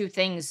than the two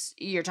things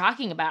you're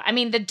talking about. I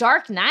mean, The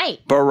Dark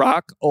Knight.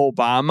 Barack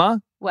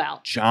Obama.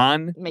 Well,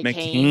 John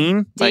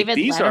McCain. David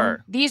like, Letterman.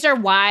 These are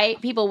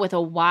wide people with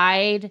a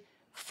wide,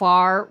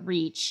 far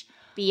reach.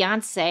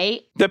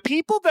 Beyonce. The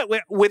people that,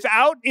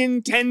 without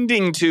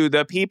intending to,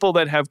 the people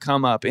that have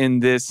come up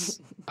in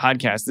this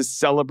podcast, this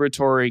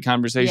celebratory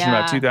conversation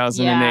about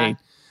 2008, yeah.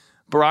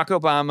 Barack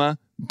Obama,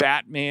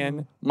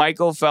 Batman,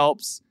 Michael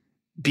Phelps,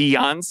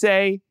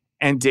 Beyonce,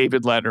 and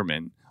David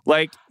Letterman.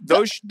 Like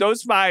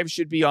those five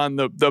should be on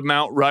the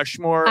Mount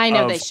Rushmore. I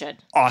know of they should.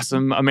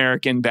 Awesome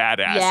American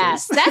badasses.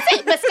 Yes, that's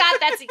it. But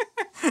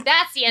Scott,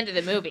 that's the end of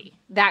the movie.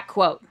 That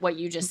quote, what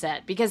you just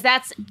said, because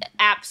that's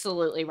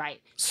absolutely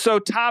right. So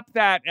top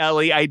that,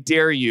 Ellie. I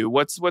dare you.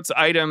 What's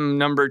item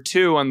number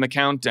 2 on the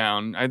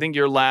countdown? I think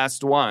your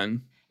last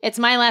one. It's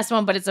my last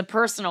one, but it's a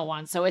personal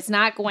one, so it's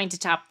not going to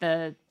top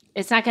the.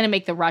 It's not going to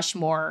make the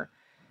Rushmore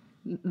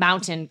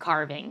mountain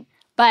carving,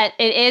 but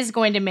it is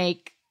going to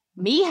make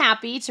me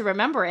happy to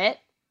remember it.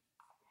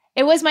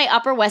 It was my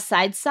Upper West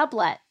Side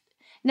sublet.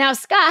 Now,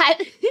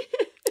 Scott.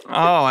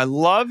 Oh, I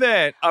love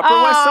it.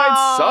 Upper West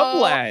Side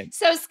sublet.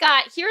 So,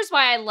 Scott, here's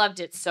why I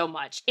loved it so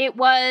much. It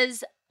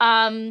was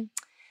the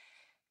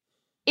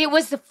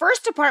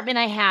first apartment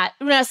I had.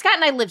 Now, Scott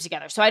and I lived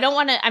together, so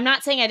I'm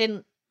not saying I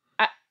didn't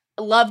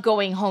love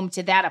going home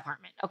to that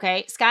apartment,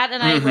 okay? Scott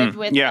and I lived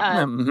with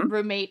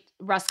roommate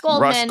Russ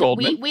Goldman.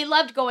 We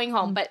loved going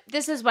home, but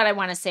this is what I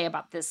want to say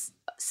about this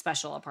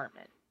special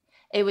apartment.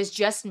 It was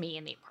just me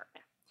in the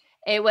apartment.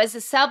 It was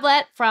a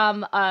sublet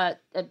from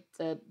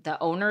the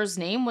owner's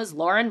name was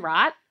Lauren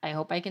Rott. I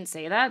hope I can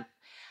say that.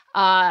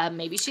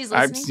 Maybe she's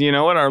listening. You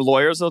know what? Our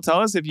lawyers will tell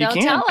us if you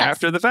can't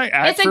after the fact.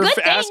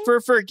 Ask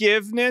for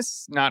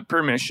forgiveness, not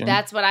permission.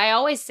 That's what I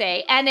always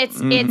say. And it's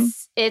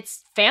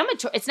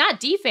famatory. It's not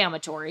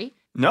defamatory.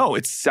 No,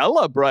 it's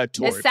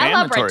celebratory. It's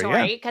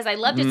celebratory because I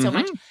loved it so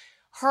much.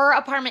 Her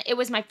apartment, it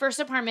was my first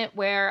apartment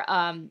where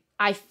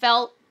I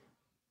felt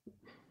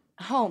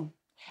home.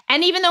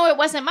 And even though it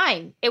wasn't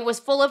mine, it was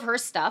full of her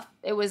stuff.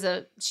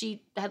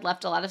 She had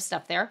left a lot of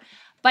stuff there,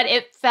 but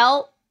it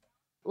felt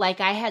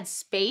like I had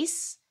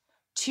space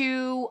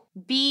to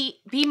be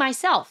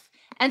myself.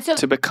 And so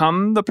to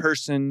become the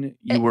person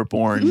you were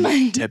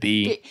born to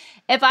be.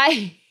 If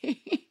I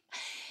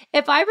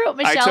wrote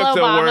Michelle I took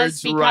Obama, the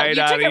words right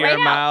out of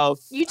your mouth.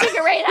 You took it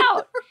right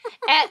out.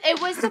 And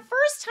it was the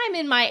first time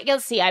in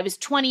I was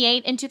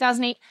 28 in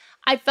 2008.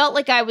 I felt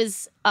like I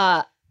was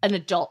an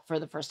adult for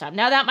the first time.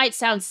 Now that might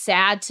sound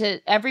sad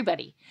to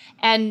everybody.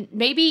 And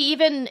maybe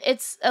even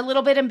it's a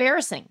little bit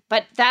embarrassing.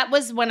 But that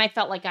was when I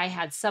felt like I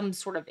had some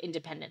sort of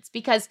independence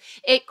because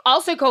it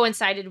also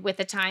coincided with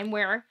a time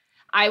where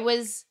I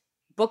was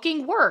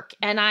booking work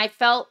and I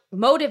felt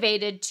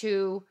motivated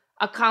to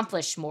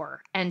accomplish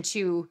more and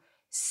to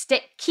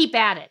keep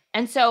at it.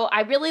 And so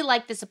I really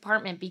liked this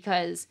apartment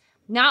because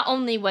not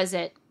only was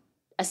it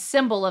a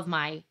symbol of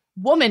my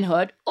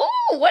womanhood.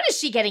 Oh, what is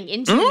she getting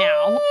into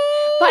now?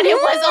 But it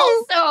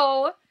was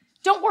also,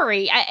 don't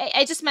worry.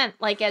 I just meant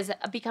like as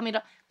becoming,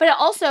 but it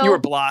also. You were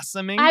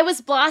blossoming? I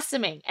was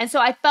blossoming. And so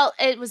I felt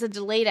it was a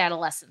delayed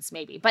adolescence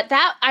maybe. But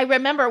that I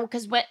remember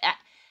because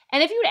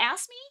and if you would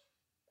ask me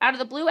out of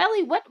the blue,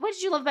 Ellie, what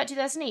did you love about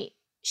 2008?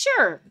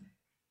 Sure.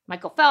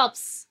 Michael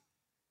Phelps,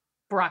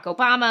 Barack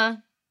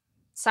Obama,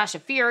 Sasha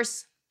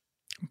Fierce.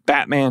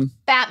 Batman.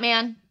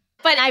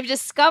 But I've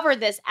discovered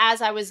this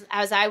as I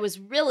was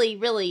really,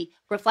 really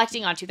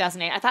reflecting on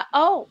 2008. I thought,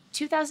 oh,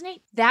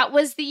 2008, that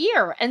was the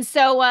year. And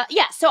so,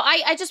 so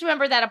I just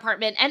remember that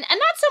apartment. And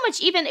not so much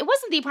even, it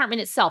wasn't the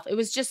apartment itself. It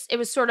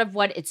was sort of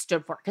what it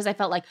stood for. Because I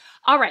felt like,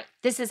 all right,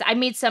 I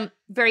made some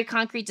very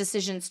concrete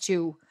decisions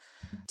to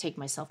take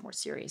myself more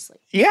seriously.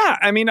 Yeah.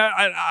 I mean,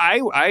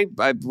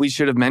 we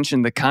should have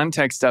mentioned the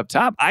context up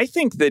top. I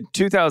think that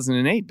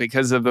 2008,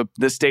 because of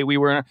the state we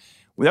were in,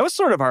 that was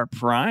sort of our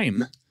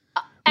prime.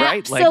 Right?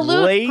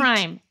 Absolute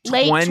prime.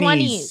 Late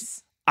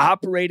 20s.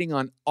 Operating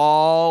on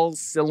all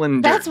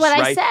cylinders. That's what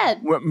I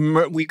said.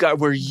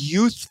 We're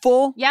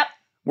youthful. Yep.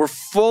 We're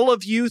full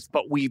of youth,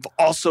 but we've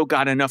also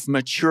got enough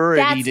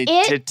maturity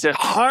to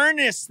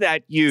harness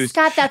that youth.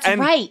 Scott, that's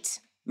right.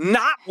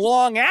 Not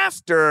long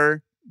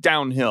after,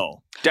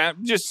 downhill.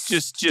 Just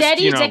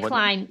steady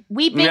decline.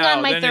 Weeping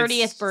on my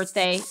 30th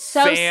birthday.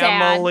 So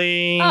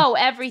family, sad. Oh,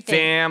 everything.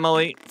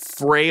 Family,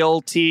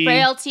 frailty.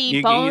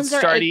 Bones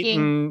are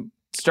aching.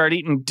 Start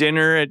eating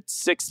dinner at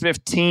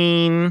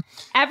 6:15.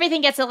 Everything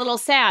gets a little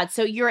sad.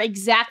 So you're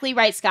exactly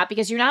right, Scott,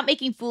 because you're not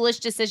making foolish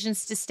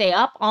decisions to stay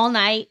up all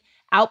night,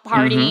 out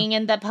partying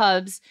in the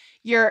pubs.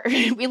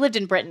 We lived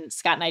in Britain,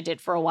 Scott and I did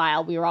for a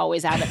while. We were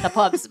always out at the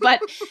pubs. But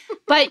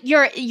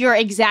you're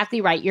exactly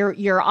right.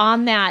 You're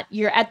on that.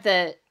 You're at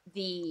the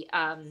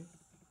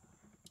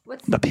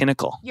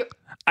pinnacle.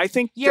 I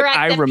think you're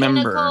that at the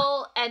remember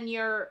pinnacle and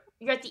you're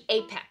at the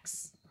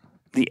apex.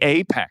 The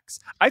apex.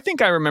 I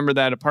think I remember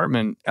that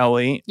apartment,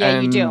 Ellie. Yeah,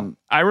 and you do.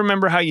 I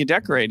remember how you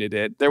decorated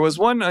it. There was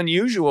one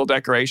unusual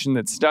decoration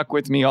that stuck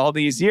with me all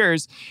these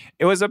years.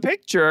 It was a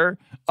picture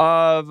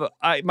of,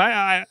 correct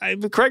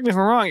me if I'm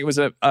wrong, it was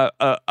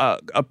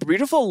a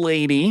beautiful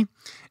lady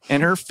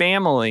and her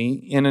family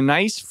in a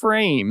nice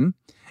frame.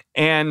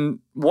 And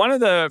one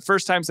of the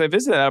first times I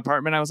visited that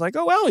apartment, I was like,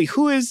 "Oh, Ellie,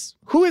 who is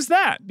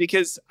that?"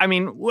 Because I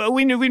mean,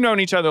 we've known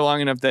each other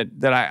long enough that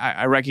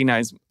I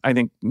recognize, I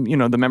think,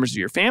 the members of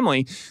your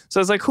family.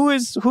 So I was like, "Who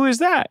is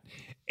that?"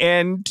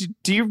 And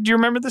do you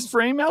remember this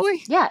frame,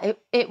 Ellie? Yeah,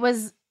 it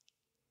was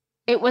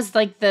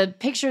like the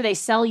picture they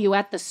sell you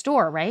at the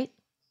store, right?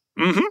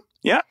 Mm-hmm.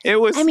 Yeah,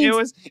 it was. I mean, it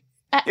was.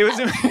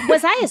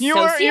 Was I a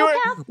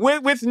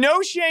sociopath? With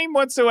no shame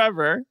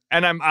whatsoever,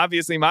 and I'm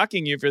obviously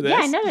mocking you for this.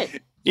 Yeah, I know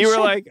it. You were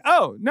like,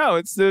 "Oh no,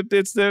 it's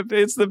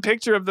the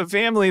picture of the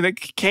family that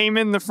came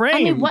in the frame." I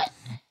mean, what?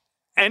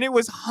 And it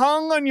was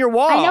hung on your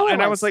wall,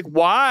 I was like,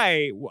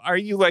 "Why are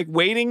you like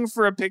waiting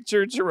for a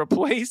picture to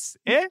replace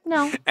it?"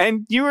 No.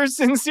 And you were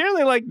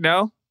sincerely like,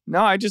 "No,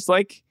 I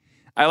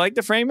like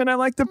the frame and I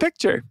like the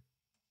picture."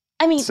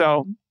 I mean,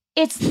 so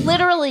it's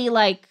literally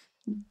like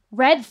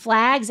red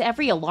flags.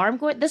 Every alarm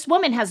going. This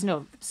woman has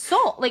no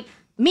soul. Like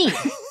me.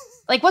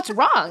 Like, what's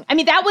wrong? I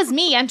mean, that was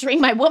me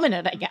entering my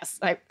womanhood, I guess.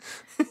 Like,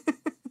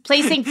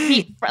 placing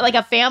like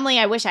a family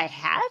I wish I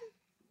had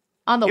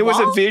on the wall. It was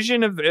a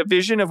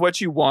vision of what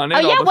you wanted.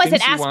 Oh, yeah. Was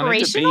it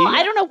aspirational?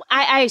 I don't know.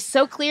 I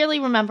so clearly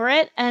remember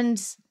it.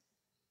 And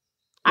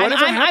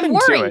I'm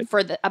worried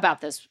about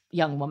this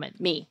young woman,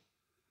 me.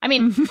 I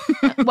mean,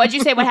 what'd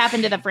you say? What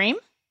happened to the frame?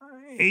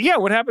 Yeah,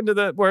 what happened to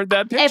that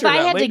picture? If I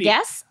had lady? to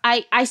guess,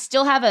 I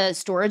still have a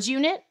storage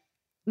unit,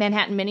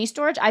 Manhattan mini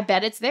storage. I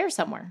bet it's there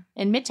somewhere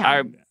in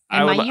Midtown.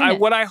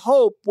 What I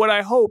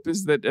hope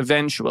is that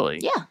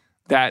eventually,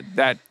 that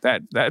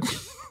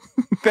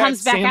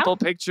sample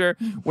picture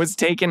was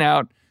taken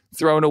out,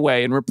 thrown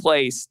away, and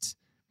replaced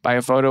by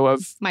a photo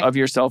of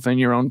yourself and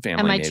your own family.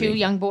 And my two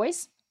young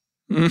boys.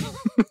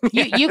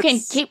 You can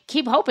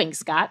keep hoping,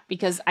 Scott,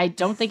 because I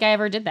don't think I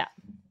ever did that.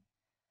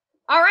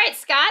 All right,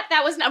 Scott,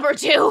 that was number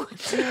 2.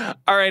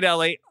 All right,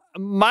 Ellie.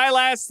 My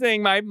last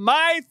thing,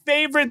 my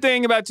favorite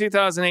thing about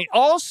 2008,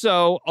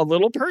 also a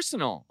little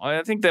personal.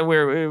 I think that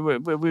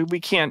we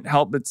can't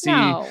help but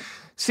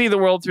see the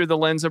world through the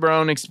lens of our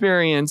own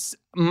experience.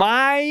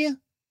 My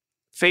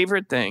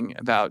favorite thing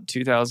about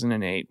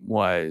 2008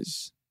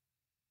 was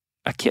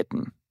a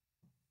kitten.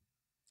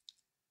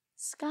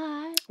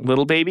 Scott.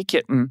 Little baby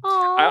kitten.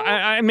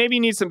 I maybe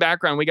need some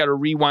background. We got to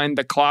rewind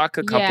the clock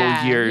a couple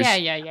of years.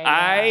 Yeah.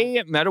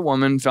 I met a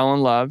woman, fell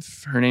in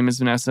love. Her name is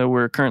Vanessa.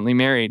 We're currently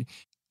married.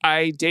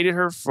 I dated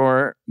her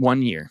for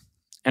 1 year.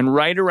 And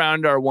right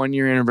around our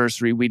 1-year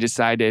anniversary, we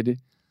decided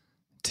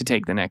to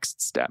take the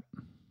next step.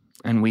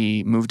 And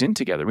we moved in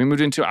together. We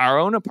moved into our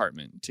own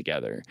apartment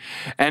together.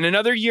 And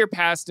another year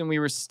passed and we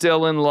were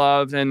still in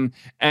love. And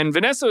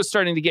Vanessa was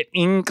starting to get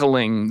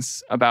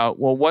inklings about,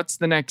 well, what's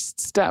the next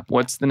step?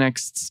 What's the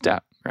next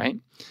step, right?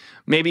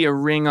 Maybe a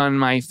ring on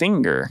my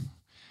finger.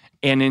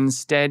 And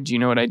instead, do you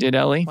know what I did,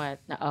 Ellie? What?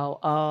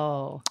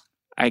 Oh.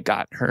 I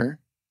got her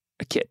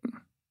a kitten.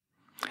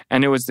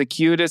 And it was the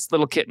cutest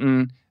little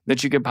kitten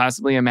that you could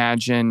possibly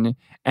imagine.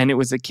 And it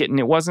was a kitten.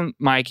 It wasn't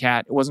my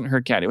cat. It wasn't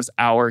her cat. It was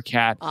our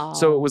cat. Oh.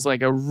 So it was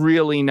like a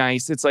really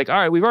nice, it's like, all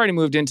right, we've already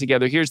moved in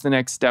together. Here's the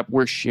next step.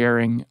 We're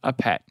sharing a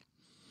pet.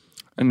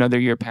 Another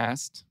year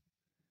passed.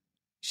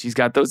 She's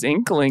got those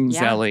inklings,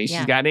 Yeah, Ellie. yeah.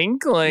 She's got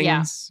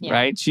inklings, Yeah.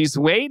 right? She's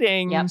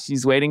waiting. Yep.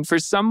 She's waiting for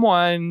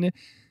someone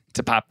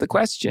to pop the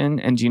question.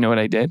 And do you know what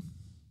I did?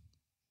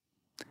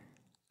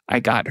 I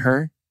got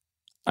her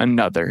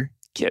another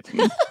kitten.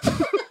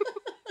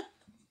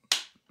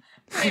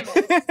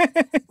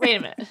 Wait a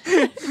minute.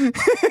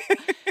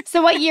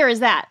 So what year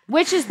is that?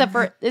 Which is the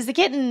first? Is the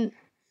kitten?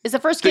 Is the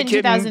first kitten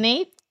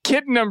 2008?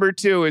 Kitten number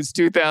 2 is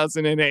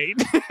 2008.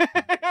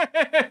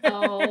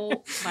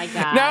 Oh my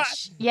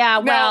gosh!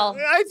 Well,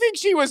 I think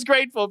she was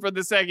grateful for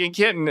the second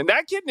kitten. And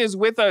that kitten is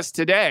with us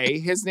today.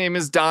 His name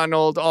is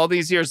Donald. All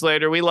these years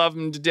later, we love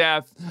him to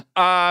death.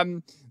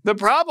 The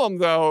problem,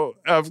 though,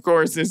 of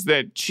course, is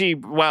that she,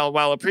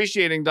 while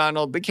appreciating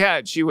Donald the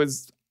cat, she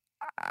was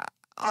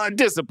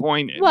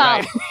disappointed. Well,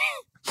 right?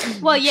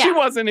 well, yeah.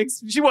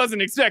 She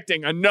wasn't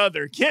expecting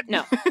another kitten.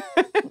 No,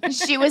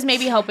 she was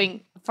maybe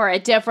hoping for a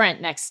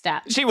different next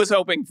step. She was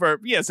hoping for,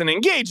 an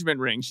engagement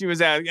ring. She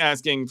was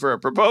asking for a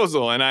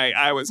proposal, and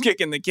I was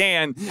kicking the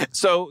can.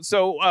 So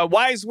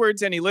wise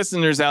words to any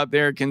listeners out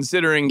there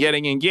considering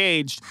getting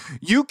engaged.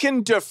 You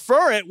can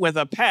defer it with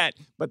a pet,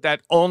 but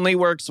that only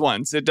works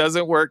once. It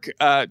doesn't work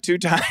 2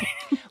 times.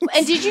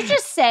 And did you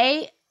just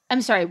say,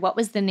 I'm sorry, what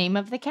was the name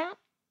of the cat?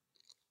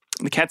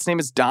 The cat's name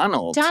is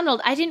Donald. Donald.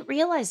 I didn't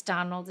realize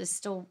Donald is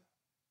still...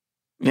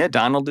 Yeah,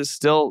 Donald is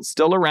still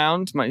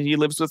around. He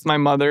lives with my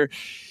mother.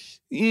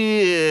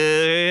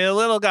 Yeah,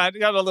 got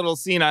a little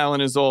senile in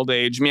his old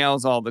age,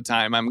 meows all the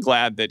time. I'm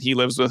glad that he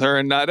lives with her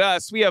and not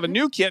us. We have a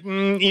new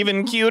kitten,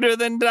 even cuter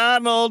than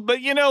Donald.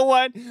 But you know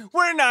what?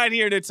 We're not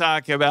here to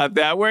talk about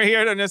that. We're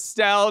here to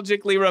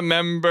nostalgically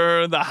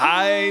remember the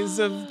highs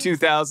of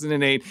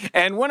 2008.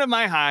 And one of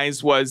my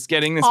highs was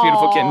getting this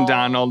beautiful kitten,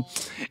 Donald,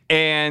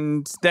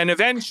 and then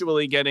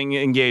eventually getting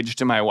engaged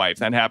to my wife.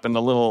 That happened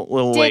a little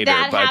later. Did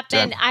that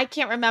happen? I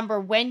can't remember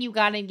when you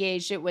got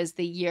engaged. It was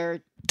the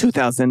year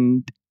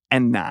 2009.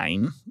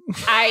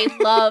 I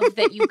love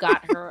that you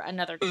got her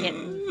another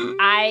kitten.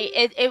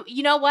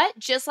 You know what?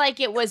 Just like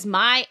it was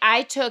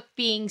I took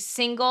being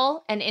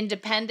single and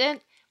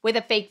independent with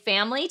a fake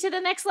family to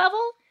the next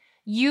level.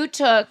 You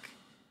took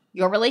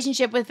your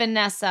relationship with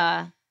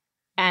Vanessa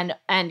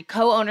and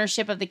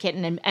co-ownership of the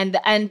kitten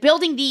and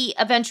building the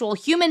eventual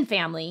human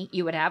family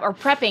you would have, or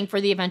prepping for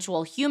the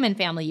eventual human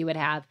family you would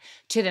have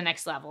to the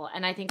next level.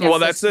 And I think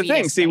that's the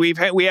thing. See, we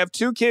have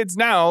 2 kids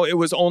now. It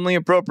was only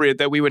appropriate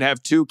that we would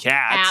have 2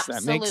 cats.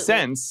 Absolutely. That makes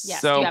sense. Yes,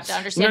 so you have to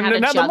understand how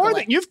to juggle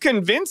it. You've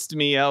convinced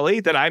me,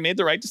 Ellie, that I made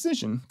the right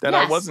decision. That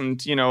I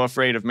wasn't,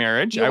 afraid of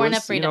marriage. You weren't was,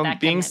 afraid of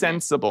that being commitment.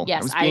 sensible.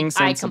 Yes, I was being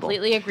sensible. I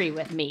completely agree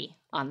with me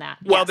on that.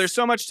 Well, Yes. there's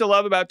so much to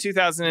love about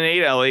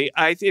 2008, Ellie.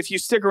 If you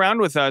stick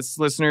around with us,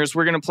 listeners,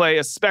 we're going to play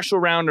a special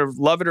round of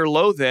Love It or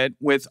Loathe It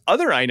with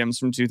other items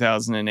from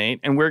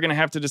 2008, and we're going to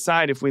have to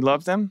decide if we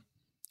love them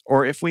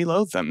or if we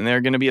loathe them. And they're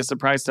going to be a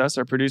surprise to us.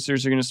 Our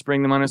producers are going to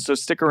spring them on us, so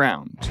stick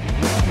around.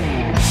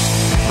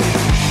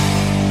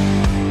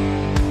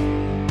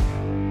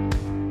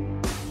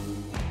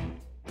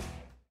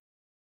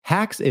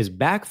 Hacks is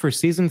back for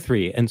season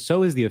 3, and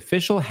so is the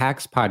official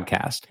Hacks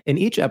podcast. In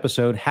each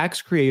episode,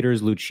 Hacks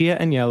creators Lucia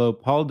Agnello,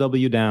 Paul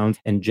W. Downs,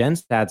 and Jen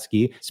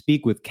Statsky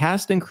speak with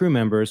cast and crew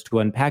members to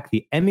unpack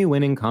the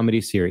Emmy-winning comedy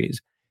series.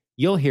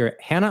 You'll hear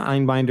Hannah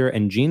Einbinder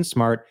and Jean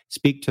Smart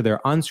speak to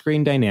their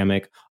on-screen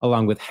dynamic,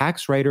 along with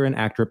Hacks writer and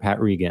actor Pat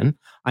Regan,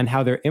 on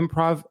how their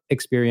improv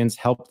experience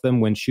helped them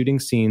when shooting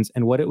scenes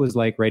and what it was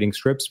like writing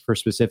scripts for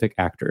specific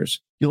actors.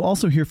 You'll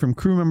also hear from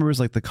crew members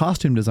like the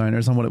costume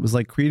designers on what it was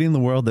like creating the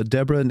world that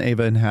Deborah and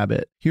Ava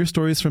inhabit. Hear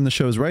stories from the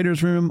show's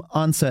writer's room,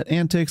 on-set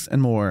antics,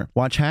 and more.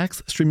 Watch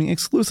Hacks streaming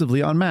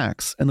exclusively on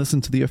Max, and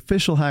listen to the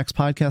official Hacks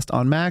podcast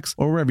on Max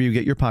or wherever you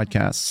get your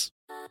podcasts.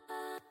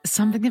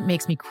 Something that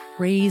makes me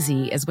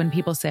crazy is when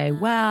people say,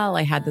 well,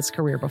 I had this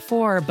career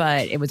before,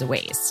 but it was a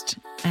waste.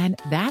 And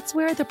that's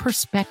where the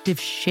perspective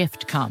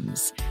shift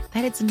comes,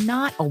 that it's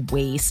not a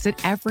waste,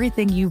 that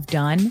everything you've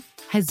done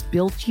has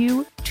built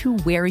you to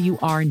where you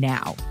are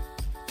now.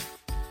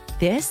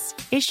 This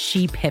is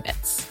She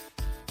Pivots,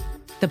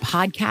 the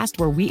podcast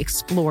where we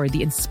explore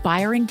the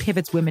inspiring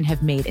pivots women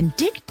have made and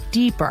dig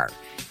deeper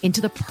into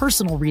the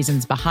personal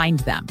reasons behind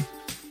them.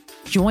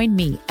 Join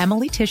me,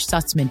 Emily Tish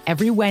Sussman,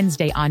 every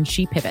Wednesday on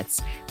She Pivots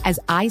as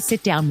I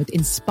sit down with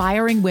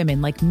inspiring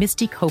women like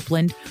Misty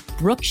Copeland,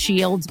 Brooke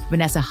Shields,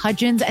 Vanessa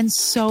Hudgens, and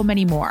so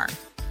many more.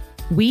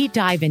 We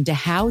dive into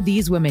how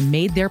these women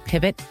made their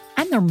pivot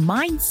and their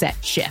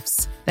mindset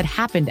shifts that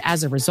happened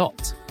as a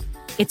result.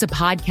 It's a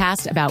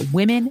podcast about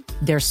women,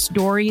 their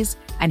stories,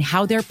 and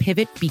how their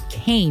pivot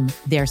became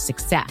their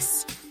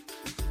success.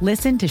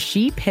 Listen to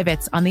She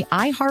Pivots on the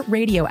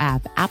iHeartRadio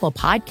app, Apple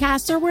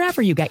Podcasts, or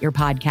wherever you get your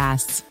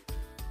podcasts.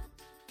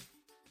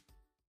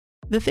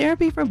 The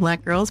Therapy for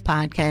Black Girls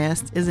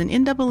podcast is an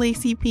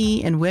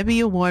NAACP and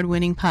Webby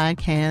Award-winning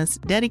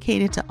podcast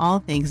dedicated to all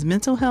things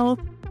mental health,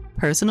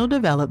 personal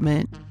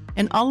development,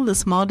 and all of the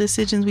small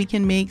decisions we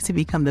can make to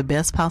become the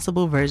best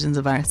possible versions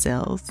of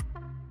ourselves.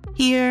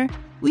 Here,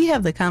 we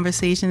have the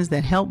conversations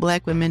that help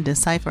Black women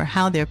decipher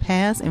how their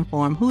past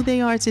inform who they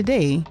are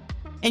today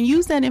and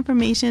use that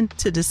information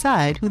to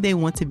decide who they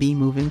want to be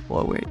moving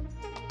forward.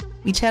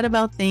 We chat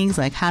about things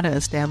like how to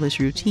establish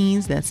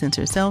routines that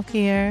center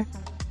self-care,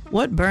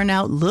 what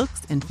burnout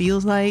looks and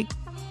feels like,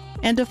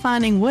 and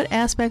defining what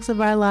aspects of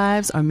our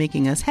lives are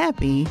making us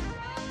happy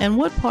and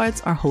what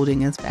parts are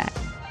holding us back.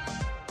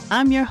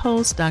 I'm your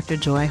host, Dr.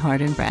 Joy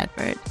Harden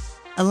Bradford,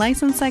 a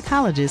licensed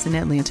psychologist in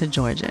Atlanta,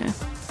 Georgia,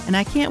 and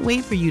I can't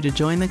wait for you to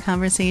join the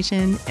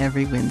conversation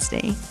every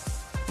Wednesday.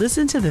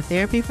 Listen to the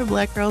Therapy for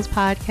Black Girls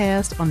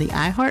podcast on the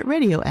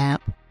iHeartRadio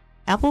app,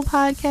 Apple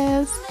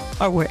Podcasts,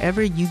 or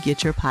wherever you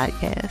get your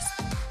podcasts.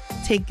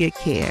 Take good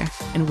care,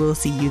 and we'll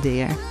see you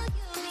there.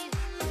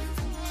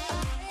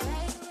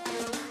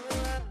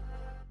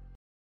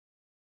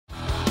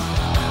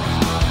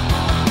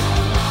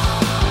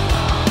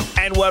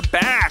 And we're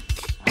back.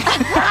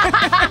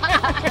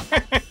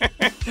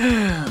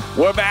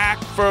 We're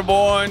back for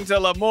Born to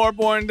Love. More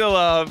Born to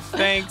Love.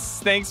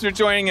 Thanks for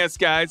joining us,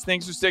 guys.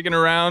 Thanks for sticking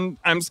around.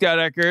 I'm Scott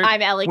Eckert.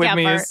 I'm Ellie With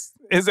Kemper. me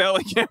is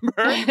Ellie Kemper.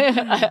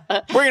 We're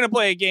going to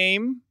play a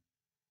game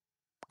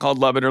called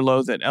Love It or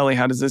Loathe It. Ellie,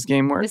 how does this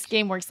game work? This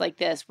game works like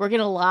this. We're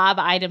going to lob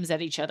items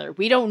at each other.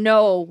 We don't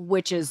know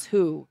which is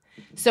who.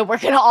 So we're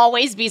going to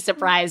always be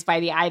surprised by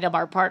the item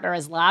our partner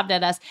has lobbed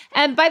at us.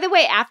 And by the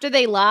way, after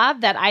they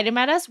lob that item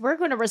at us, we're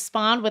going to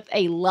respond with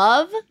a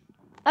love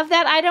of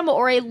that item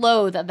or a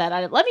loathe of that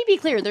item. Let me be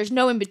clear. There's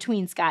no in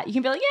between, Scott. You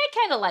can be like, yeah, I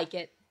kind of like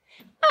it.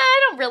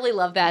 I don't really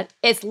love that.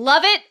 It's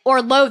love it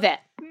or loathe it.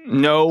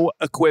 No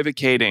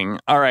equivocating.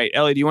 All right,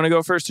 Ellie, do you want to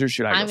go first or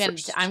should I go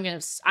first? I'm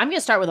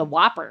gonna start with a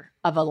whopper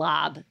of a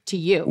lob to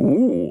you.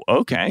 Ooh,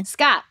 okay.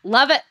 Scott,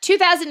 love it.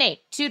 2008.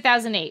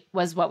 2008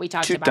 was what we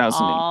talked about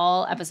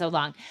all episode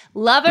long.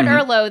 Love it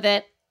or loathe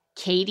it.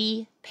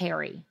 Katy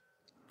Perry.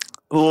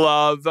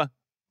 Love.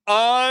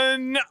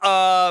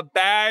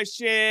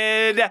 Unabashed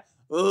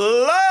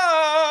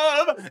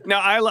love.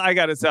 Now, I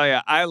got to tell you,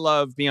 I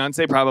love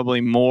Beyonce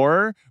probably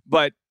more,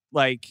 but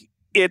like,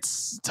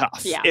 it's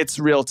tough. Yeah. It's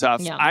real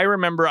tough. Yeah. I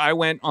remember I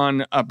went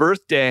on a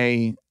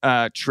birthday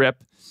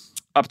trip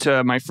up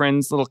to my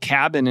friend's little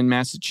cabin in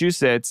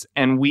Massachusetts,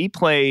 and we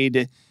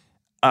played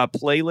a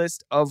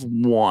playlist of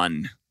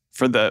one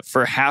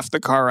for half the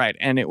car ride,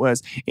 and it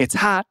was "It's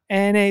Hot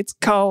and It's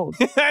Cold."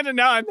 I don't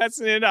know, I'm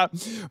messing it up,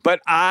 but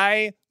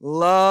I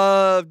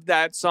loved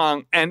that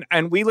song, and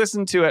we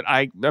listened to it.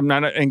 I'm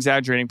not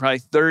exaggerating, probably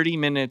 30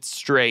 minutes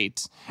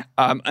straight,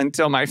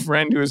 until my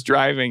friend who was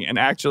driving and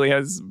actually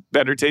has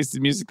better taste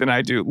in music than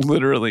I do,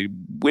 literally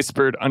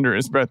whispered under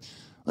his breath,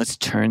 "Let's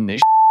turn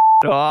this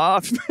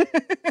off."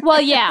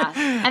 Well, yeah.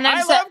 And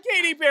I love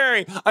Katy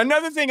Perry.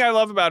 Another thing I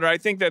love about her, I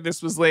think that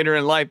this was later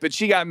in life, but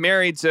she got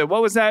married to,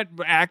 what was that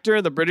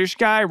actor, the British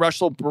guy,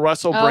 Russell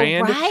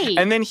Brand? Right.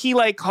 And then he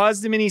like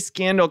caused a mini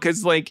scandal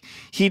because like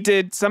he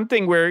did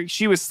something where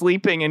she was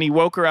sleeping and he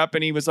woke her up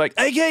and he was like,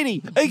 hey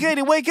Katy,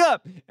 wake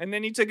up. And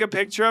then he took a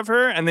picture of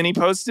her and then he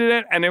posted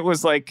it. And it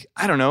was like,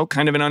 I don't know,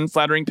 kind of an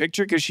unflattering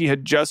picture because she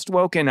had just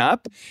woken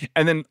up.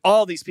 And then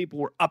all these people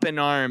were up in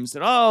arms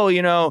and, oh,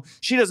 you know,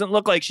 she doesn't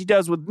look like she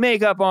does with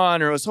makeup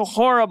on, or it was so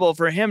horrible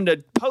for him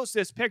to post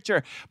this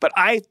picture. But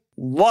I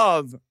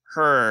love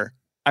her.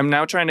 I'm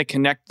now trying to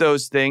connect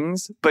those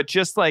things, but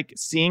just like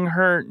seeing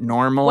her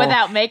normal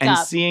without makeup, and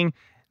seeing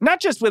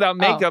not just without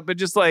makeup, but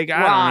just like,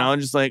 I raw. don't know,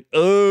 just like,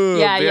 oh,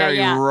 very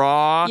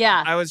raw.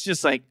 Yeah. I was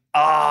just like,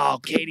 oh,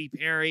 Katy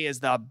Perry is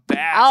the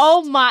best.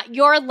 Oh my,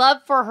 your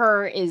love for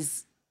her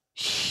is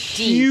deep.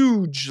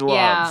 Huge love.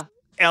 Yeah.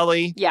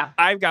 Ellie, Yeah.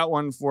 I've got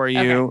one for you.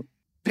 Okay.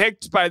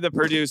 Picked by the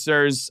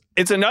producers.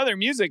 It's another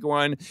music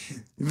one.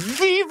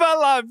 Viva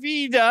la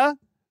Vida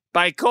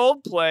by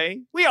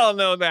Coldplay. We all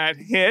know that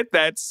hit,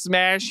 that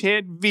smash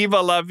hit, Viva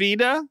la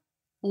Vida.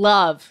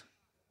 Love.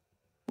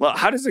 Well,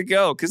 how does it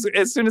go? Because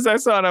as soon as I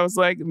saw it, I was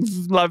like,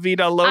 La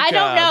Vida Loca. I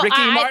don't know. Ricky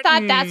I Martin.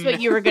 thought that's what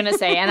you were going to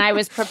say, and I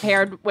was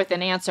prepared with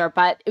an answer,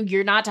 but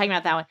you're not talking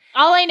about that one.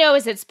 All I know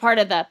is it's part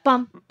of the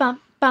bum, bum,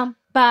 bum,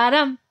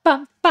 ba-dum,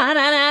 bum,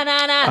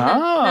 ba-da-da-da-da.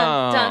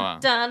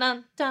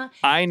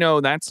 I know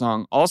that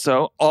song.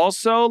 Also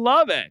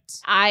love it.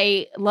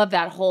 I love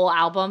that whole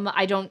album.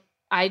 I don't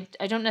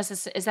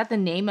necessarily. Is that the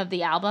name of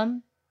the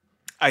album?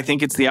 I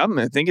think it's the album.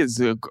 I think it's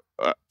won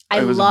a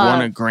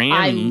Grammy.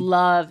 I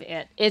love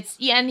it. It's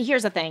and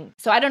here's the thing.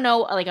 So I don't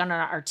know, like on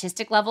an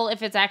artistic level,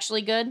 if it's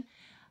actually good.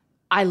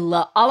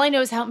 All I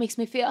know is how it makes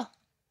me feel,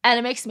 and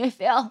it makes me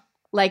feel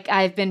like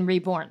I've been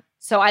reborn.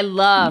 So I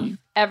love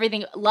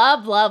everything.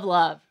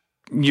 Love.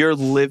 You're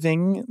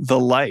living the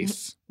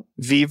life.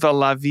 Viva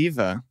la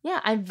Viva.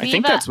 Yeah, I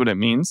think that's what it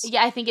means.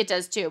 Yeah, I think it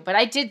does too. But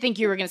I did think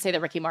you were going to say the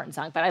Ricky Martin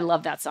song, but I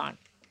love that song.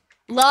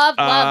 Love.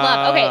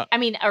 Okay, I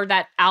mean, or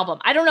that album.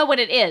 I don't know what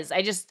it is.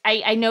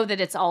 I know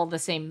that it's all the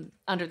same,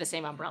 under the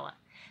same umbrella.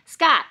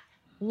 Scott,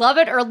 love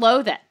it or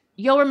loathe it?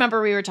 You'll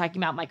remember we were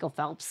talking about Michael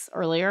Phelps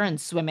earlier and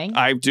swimming.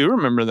 I do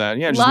remember that.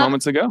 Yeah, just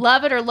moments ago.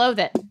 Love it or loathe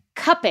it.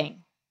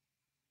 Cupping.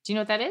 Do you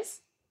know what that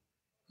is?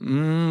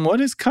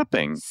 What is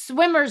cupping?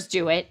 Swimmers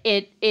do it.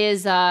 It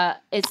is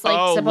it's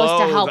like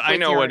supposed to help with I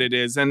know what it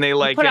is. And they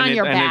like put and, on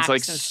your and it's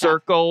like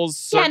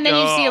circles. Yeah, and then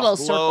you see little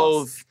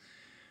circles.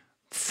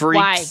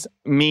 Freaks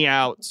me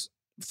out.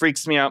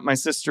 Freaks me out. My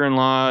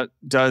sister-in-law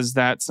does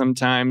that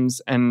sometimes.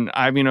 And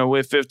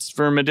if it's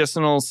for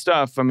medicinal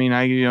stuff,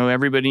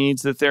 everybody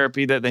needs the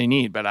therapy that they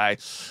need, but I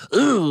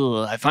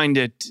find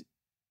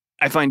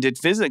it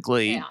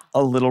physically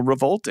a little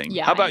revolting.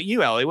 Yeah, How about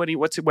you, Ellie? Where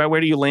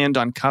do you land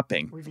on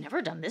cupping? We've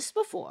never done this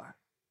before.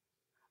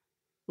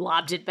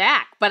 Lobbed it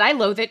back, but I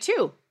loathe it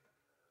too.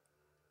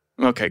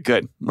 Okay,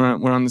 good.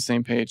 We're on the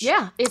same page.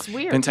 Yeah, it's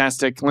weird.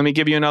 Fantastic. Let me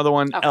give you another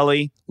one. Okay.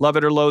 Ellie, love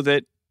it or loathe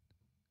it.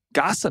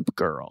 Gossip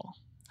Girl.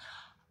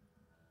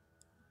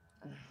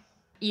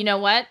 You know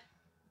what?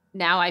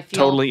 Now I feel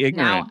totally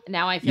ignorant.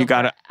 Now I feel you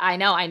gotta. I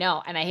know,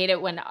 and I hate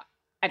it when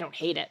I don't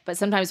hate it, but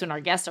sometimes when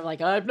our guests are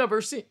like, "I've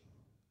never seen,"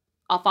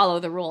 I'll follow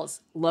the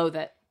rules. Loathe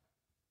it.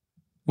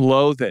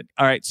 Loathe it.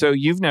 All right, so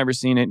you've never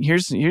seen it.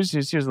 Here's a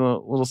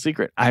little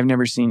secret. I've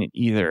never seen it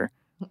either.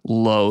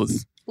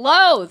 Loathe.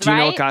 Loathe, Do you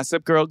know right? what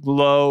Gossip Girl?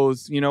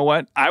 Loathe. You know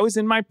what? I was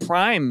in my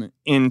prime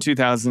in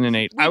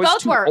 2008. I was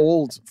both too were.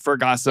 old for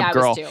Gossip Yeah, I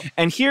Girl. was too.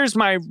 And here's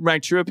my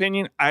true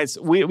opinion.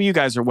 You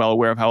guys are well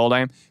aware of how old I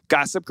am.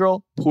 Gossip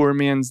Girl, poor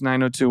man's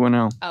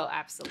 90210. Oh,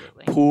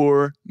 absolutely.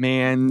 Poor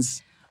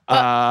man's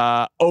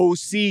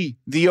OC,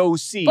 the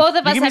OC. Both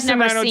of us you give me have some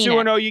never seen it.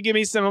 90210, you give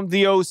me some of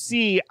the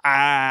OC,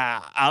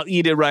 I'll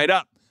eat it right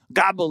up.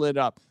 Gobble it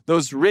up.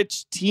 Those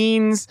rich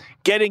teens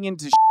getting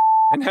into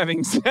and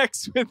having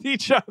sex with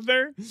each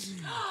other.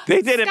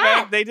 They did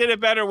it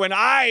better when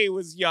I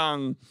was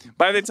young.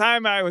 By the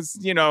time I was,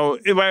 by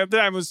the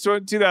time it was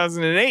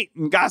 2008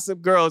 and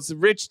Gossip Girl, it's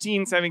rich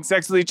teens having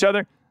sex with each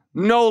other.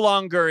 No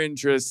longer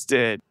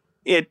interested.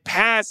 It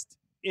passed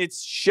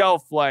its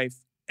shelf life.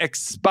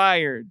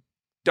 Expired.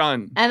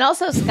 Done. And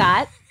also,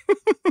 Scott,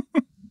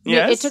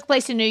 Yes? it took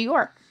place in New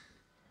York.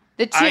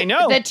 I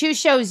know. The two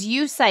shows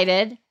you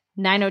cited,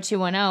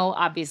 90210,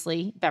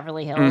 obviously,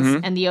 Beverly Hills,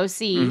 and the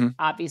OC,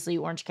 obviously,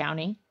 Orange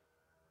County.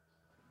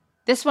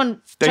 This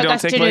one took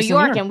us to New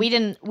York, and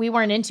we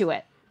weren't into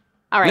it.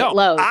 All right,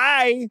 loathe.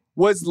 I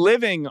was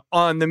living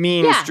on the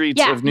mean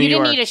streets of New York. You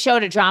didn't need a show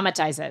to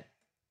dramatize it.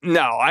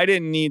 No, I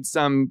didn't need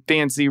some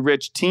fancy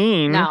rich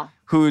teen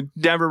who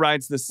never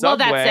rides the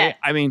subway. Well, that's it.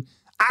 I mean,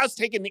 I was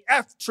taking the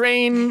F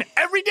train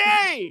every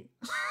day.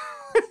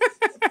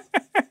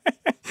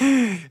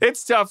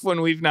 It's tough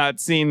when we've not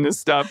seen this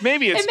stuff.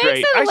 Maybe it's great. It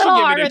makes it a little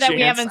harder that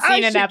we haven't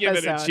seen an episode. Give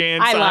it a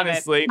chance, I love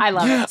honestly. it. I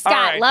love it.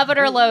 Scott, love it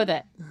or loathe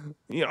it?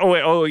 Yeah,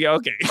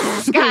 okay.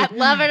 Scott,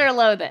 love it or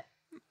loathe it?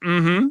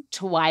 Mm-hmm.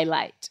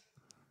 Twilight.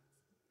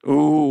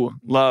 Ooh,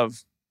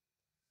 love.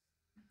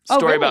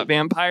 Story really? about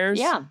vampires?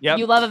 Yeah. Yep.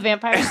 You love a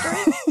vampire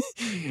story?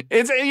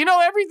 It's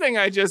everything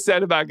I just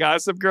said about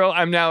Gossip Girl,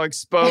 I'm now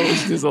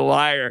exposed as a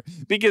liar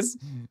because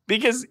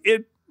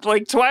it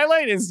like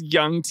Twilight is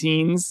young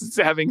teens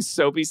having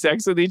soapy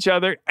sex with each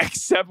other,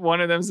 except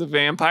one of them's a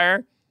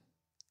vampire,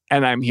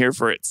 and I'm here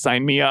for it.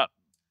 Sign me up.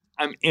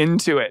 I'm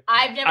into it.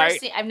 I've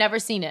never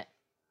seen it.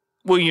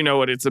 Well, you know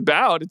what it's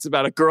about. It's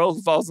about a girl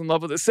who falls in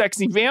love with a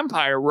sexy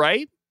vampire,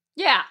 right?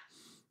 Yeah.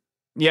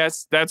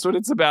 Yes, that's what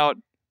it's about.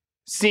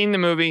 Seen the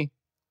movie,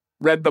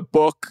 read the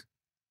book.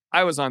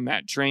 I was on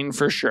that train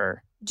for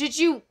sure. Did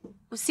you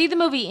see the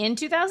movie in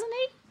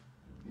 2008?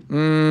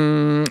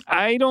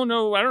 I don't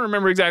know. I don't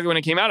remember exactly when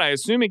it came out. I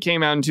assume it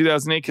came out in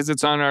 2008 because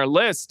it's on our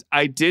list.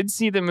 I did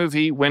see the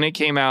movie when it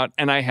came out,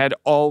 and I had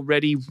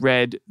already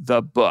read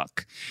the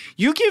book.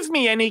 You give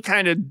me any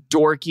kind of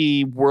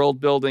dorky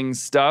world-building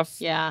stuff,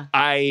 yeah,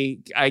 I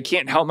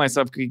can't help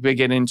myself but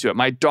get into it.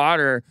 My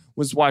daughter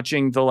was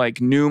watching the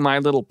new My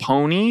Little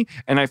Pony,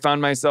 and I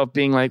found myself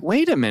being like,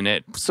 wait a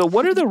minute. So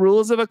what are the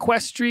rules of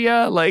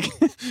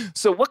Equestria?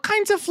 So what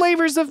kinds of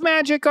flavors of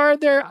magic are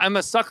there? I'm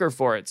a sucker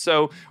for it.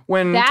 So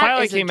when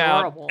Twilight came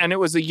out, and it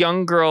was a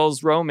young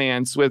girl's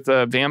romance with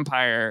a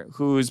vampire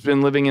who's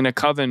been living in a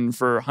coven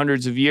for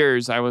hundreds of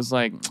years, I was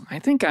like, I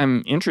think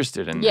I'm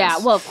interested in this. Yeah,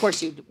 well, of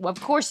course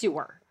you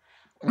were.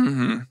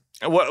 Mm-hmm.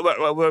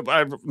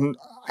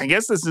 I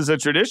guess this is a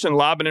tradition,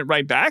 lobbing it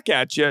right back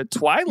at you.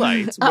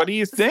 Twilight, what do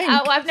you think?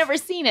 I've never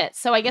seen it,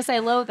 so I guess I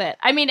loathe it.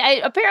 I mean,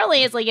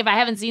 apparently it's like if I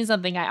haven't seen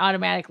something, I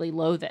automatically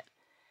loathe it.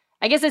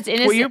 I guess it's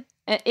innocent,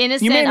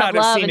 innocent you may not of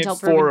love have seen until it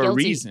proven for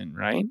guilty. a reason,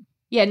 right?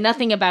 Yeah,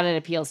 nothing about it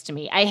appeals to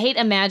me. I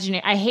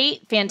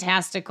hate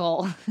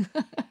fantastical.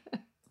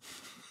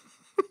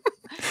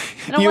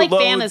 I don't like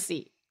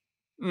fantasy.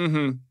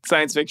 Mm-hmm.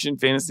 Science fiction,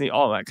 fantasy,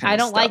 all that kind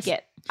of stuff. I don't like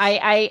it.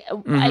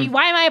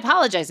 why am I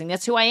apologizing?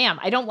 That's who I am.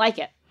 I don't like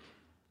it.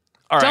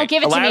 All right, don't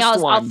give it to me.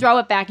 I'll throw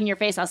it back in your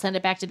face. I'll send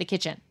it back to the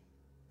kitchen.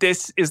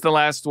 This is the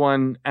last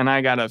one, and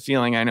I got a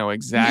feeling I know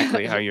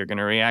exactly how you're going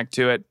to react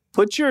to it.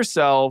 Put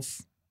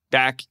yourself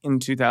back in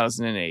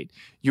 2008.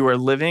 You are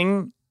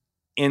living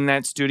in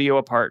that studio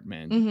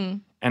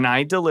apartment, and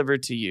I deliver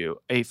to you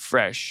a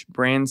fresh,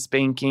 brand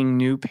spanking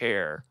new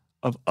pair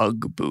of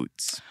Ugg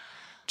boots.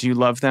 Do you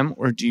love them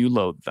or do you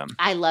loathe them?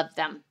 I love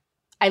them.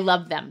 I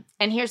love them.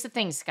 And here's the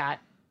thing, Scott.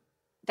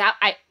 That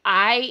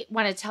I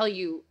want to tell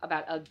you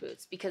about Ugg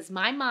boots because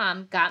my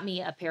mom got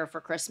me a pair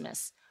for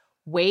Christmas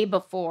way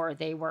before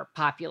they were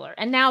popular.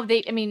 And now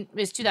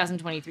it's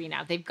 2023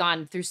 now. They've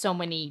gone through so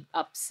many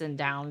ups and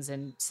downs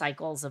and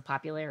cycles of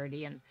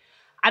popularity. And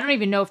I don't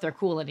even know if they're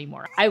cool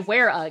anymore. I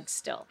wear Uggs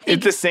still.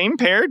 It's the same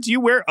pair? Do you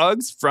wear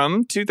Uggs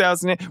from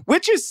 2008?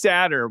 Which is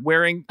sadder,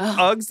 wearing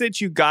Uggs that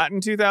you got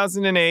in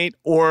 2008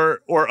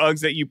 or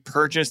Uggs that you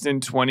purchased in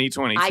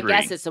 2023? I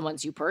guess it's the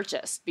ones you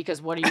purchased because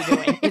what are you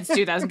doing? It's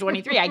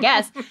 2023, I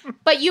guess.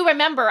 But you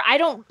remember, I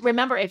don't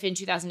remember if in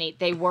 2008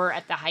 they were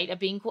at the height of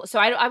being cool. So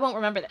I won't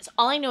remember this.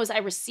 All I know is I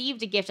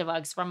received a gift of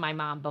Uggs from my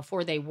mom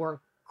before they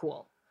were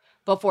cool,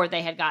 before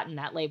they had gotten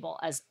that label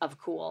as of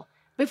cool,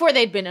 before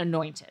they'd been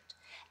anointed.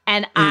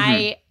 And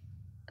I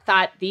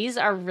thought these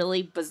are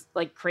really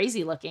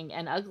crazy looking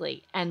and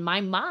ugly. And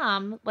my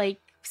mom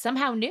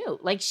somehow knew,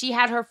 she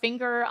had her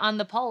finger on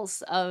the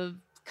pulse of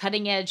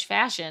cutting edge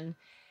fashion.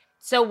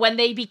 So when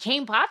they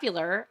became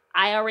popular,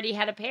 I already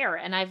had a pair,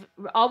 and I've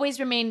always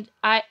remained,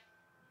 I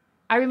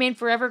remain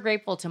forever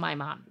grateful to my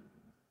mom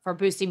for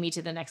boosting me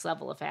to the next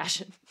level of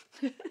fashion.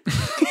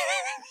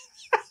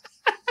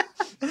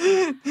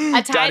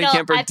 a title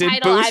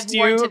I've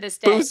worn to this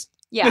day.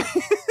 Yeah.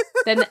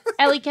 Then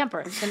Ellie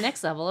Kemper, the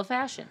next level of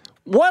fashion.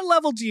 What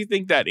level do you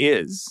think that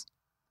is?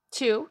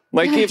 2.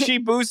 If she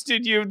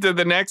boosted you to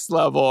the next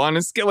level on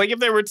a scale, if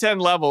there were 10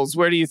 levels,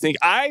 where do you think?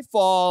 I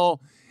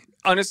fall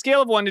on a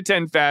scale of 1 to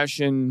 10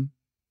 fashion,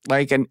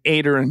 an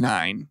 8 or a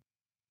 9.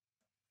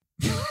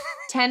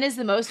 10 is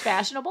the most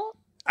fashionable?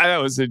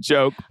 That was a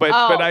joke, but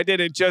I did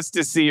it just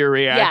to see your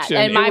reaction.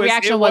 Yeah, and my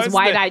reaction was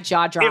wide-eyed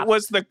jaw drop. It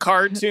was the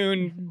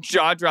cartoon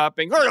jaw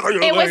dropping.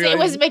 It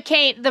was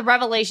McCain, the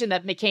revelation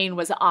that McCain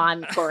was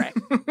on correct.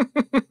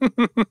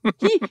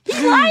 he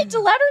lied to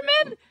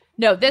Letterman?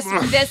 No,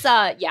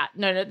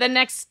 the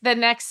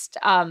next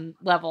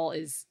level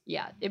is,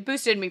 it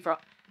boosted me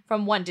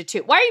from 1 to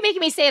 2. Why are you making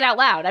me say it out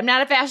loud? I'm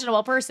not a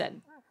fashionable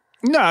person.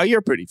 No,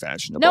 you're pretty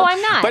fashionable. No,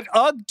 I'm not. But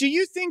Ugg, do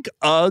you think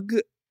Ugg...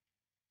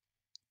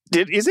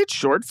 Is it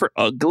short for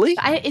ugly?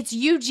 It's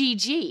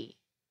UGG.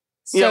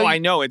 So, I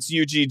know it's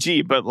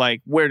UGG, but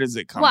where does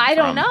it come from? Well, I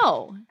don't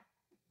know.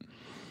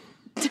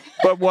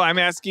 But I'm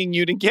asking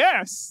you to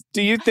guess.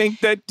 Do you think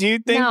that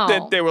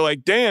they were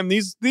damn,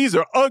 these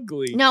are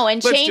ugly? No,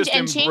 and change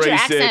your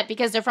accent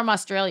because they're from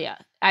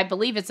Australia. I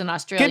believe it's an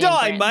Australian Good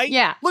eye, brand. mate.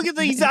 Yeah. Look at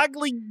these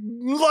ugly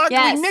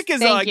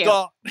knickers I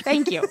got.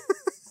 Thank you.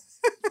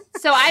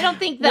 So I don't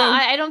think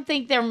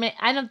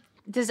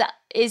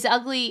is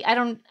ugly. I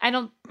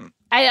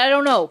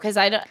don't know because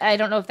I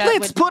don't know if that.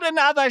 Let's put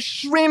another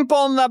shrimp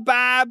on the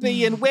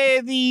barbie and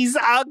wear these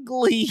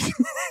ugly.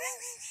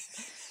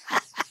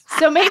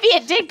 So maybe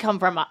it did come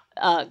from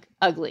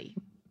ugly.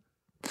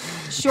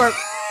 Short.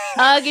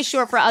 Ugg is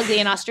short for ugly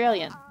in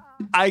Australian.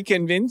 I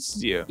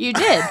convinced you. You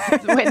did.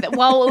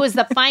 Well, it was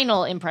the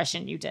final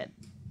impression you did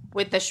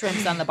with the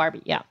shrimps on the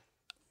barbie. Yeah.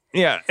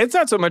 Yeah, it's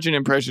not so much an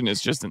impression,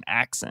 it's just an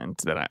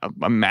accent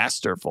a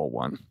masterful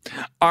one.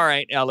 All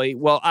right, Ellie.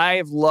 Well,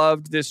 I've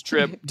loved this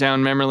trip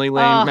down memory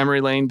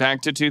lane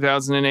back to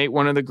 2008,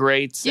 one of the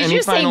greats. Did Any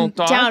you final say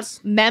thoughts?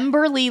 Down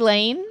Memberly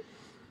Lane?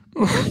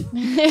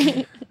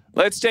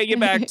 Let's take it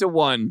back to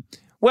 1.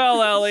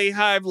 Well, Ellie,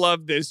 I've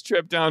loved this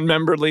trip down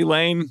Memberly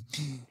Lane.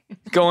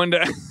 Going to...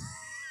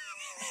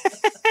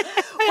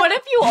 What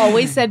if you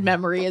always said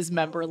memory is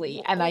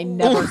Memberly and I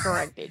never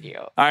corrected you?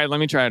 All right, let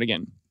me try it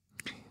again.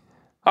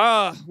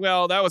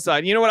 Well, that was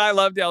odd. You know what I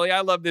loved, Ellie?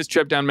 I loved this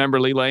trip down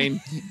Memberly Lane.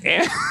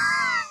 And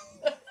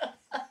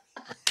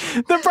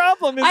the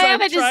problem is I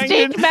have a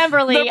distinct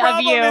Memberly of you. The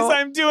problem is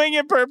I'm doing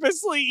it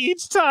purposely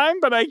each time,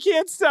 but I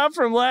can't stop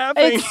from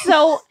laughing. It's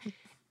so...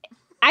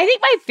 I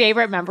think my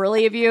favorite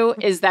Memberly of you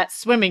is that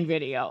swimming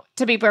video,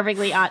 to be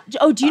perfectly honest.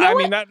 Oh, do you know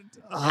what?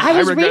 I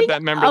regret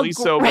that Memberly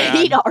so bad.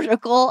 I read an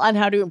article on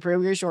how to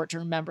improve your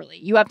short-term Memberly.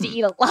 You have to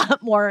eat a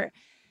lot more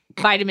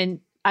vitamin...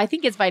 I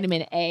think it's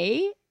vitamin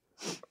A.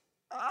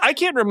 I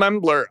can't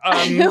remember.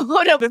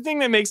 The thing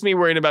that makes me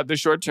worried about the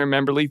short-term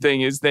Memberly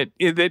thing is that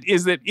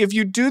if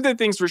you do the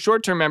things for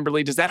short-term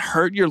Memberly, does that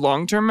hurt your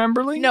long-term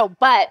Memberly? No,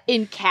 but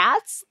in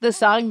Cats, the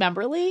song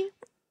Memberly,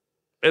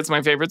 it's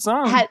my favorite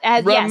song.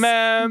 Rememberly.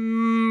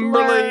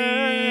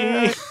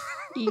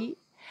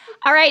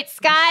 All right,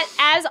 Scott,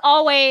 as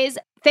always,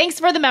 thanks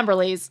for the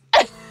Memberlies.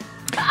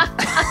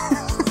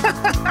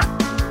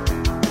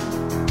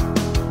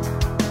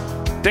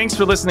 Thanks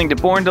for listening to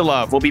Born to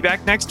Love. We'll be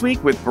back next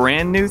week with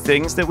brand new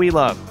things that we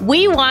love.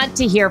 We want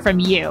to hear from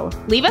you.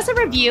 Leave us a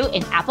review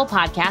in Apple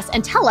Podcasts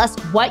and tell us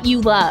what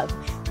you love.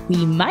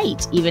 We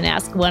might even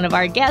ask one of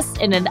our guests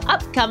in an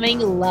upcoming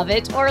Love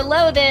It or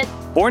Loathe It.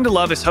 Born to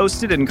Love is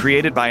hosted and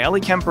created by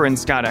Ellie Kemper and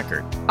Scott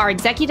Eckert. Our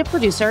executive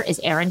producer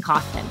is Aaron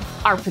Kaufman.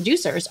 Our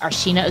producers are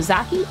Sheena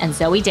Ozaki and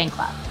Zoe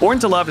Denkla. Born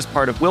to Love is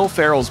part of Will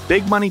Ferrell's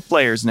Big Money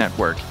Players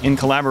Network in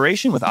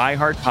collaboration with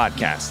iHeart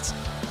Podcasts.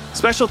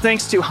 Special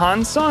thanks to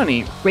Han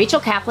Sani, Rachel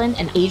Kaplan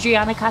and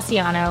Adriana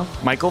Cassiano,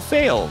 Michael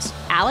Fales,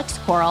 Alex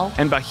Coral,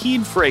 and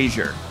Bahid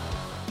Frazier.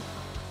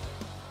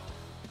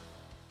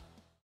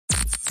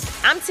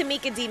 I'm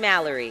Tamika D.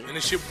 Mallory. And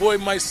it's your boy,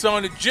 my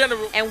son, the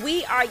General. And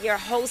we are your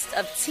hosts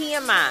of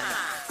TMI.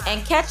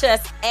 And catch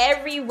us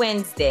every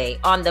Wednesday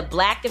on the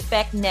Black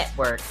Effect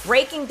Network,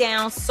 breaking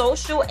down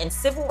social and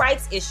civil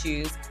rights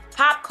issues,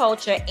 pop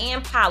culture,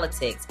 and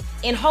politics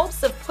in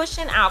hopes of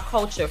pushing our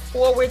culture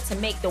forward to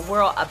make the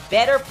world a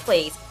better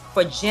place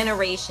for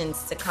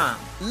generations to come.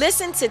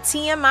 Listen to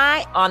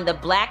TMI on the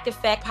Black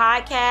Effect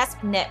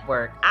Podcast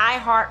Network,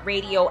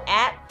 iHeartRadio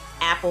app,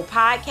 Apple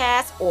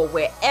Podcasts, or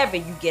wherever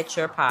you get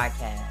your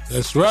podcasts.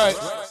 That's right.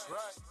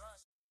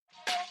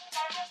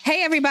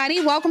 Hey,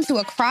 everybody. Welcome to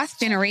Across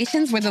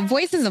Generations, where the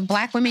voices of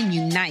Black women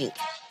unite.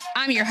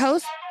 I'm your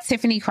host,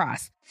 Tiffany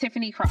Cross.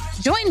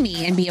 Join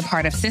me and be a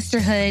part of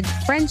sisterhood,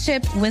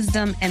 friendship,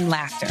 wisdom, and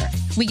laughter.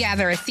 We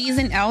gather a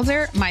seasoned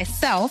elder,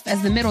 myself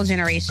as the middle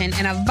generation,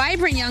 and a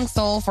vibrant young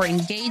soul for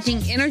engaging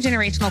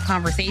intergenerational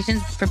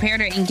conversations. Prepare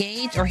to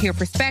engage or hear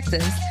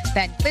perspectives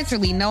that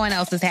literally no one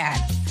else has had.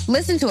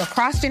 Listen to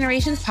Across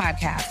Generations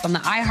podcast on the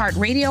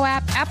iHeartRadio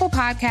app, Apple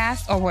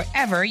Podcasts, or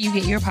wherever you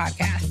get your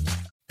podcasts.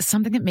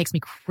 Something that makes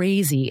me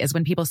crazy is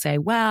when people say,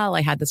 well,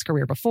 I had this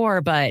career before,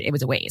 but it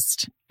was a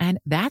waste. And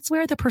that's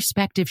where the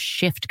perspective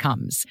shift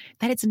comes,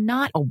 that it's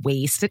not a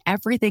waste, that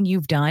everything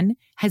you've done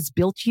has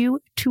built you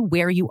to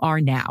where you are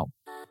now.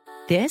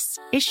 This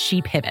is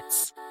She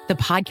Pivots, the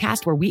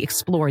podcast where we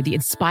explore the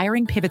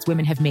inspiring pivots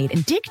women have made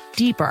and dig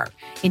deeper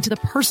into the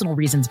personal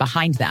reasons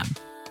behind them.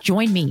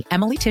 Join me,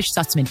 Emily Tish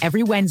Sussman,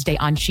 every Wednesday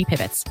on She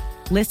Pivots.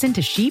 Listen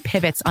to She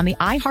Pivots on the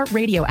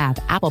iHeartRadio app,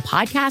 Apple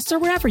Podcasts, or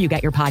wherever you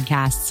get your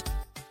podcasts.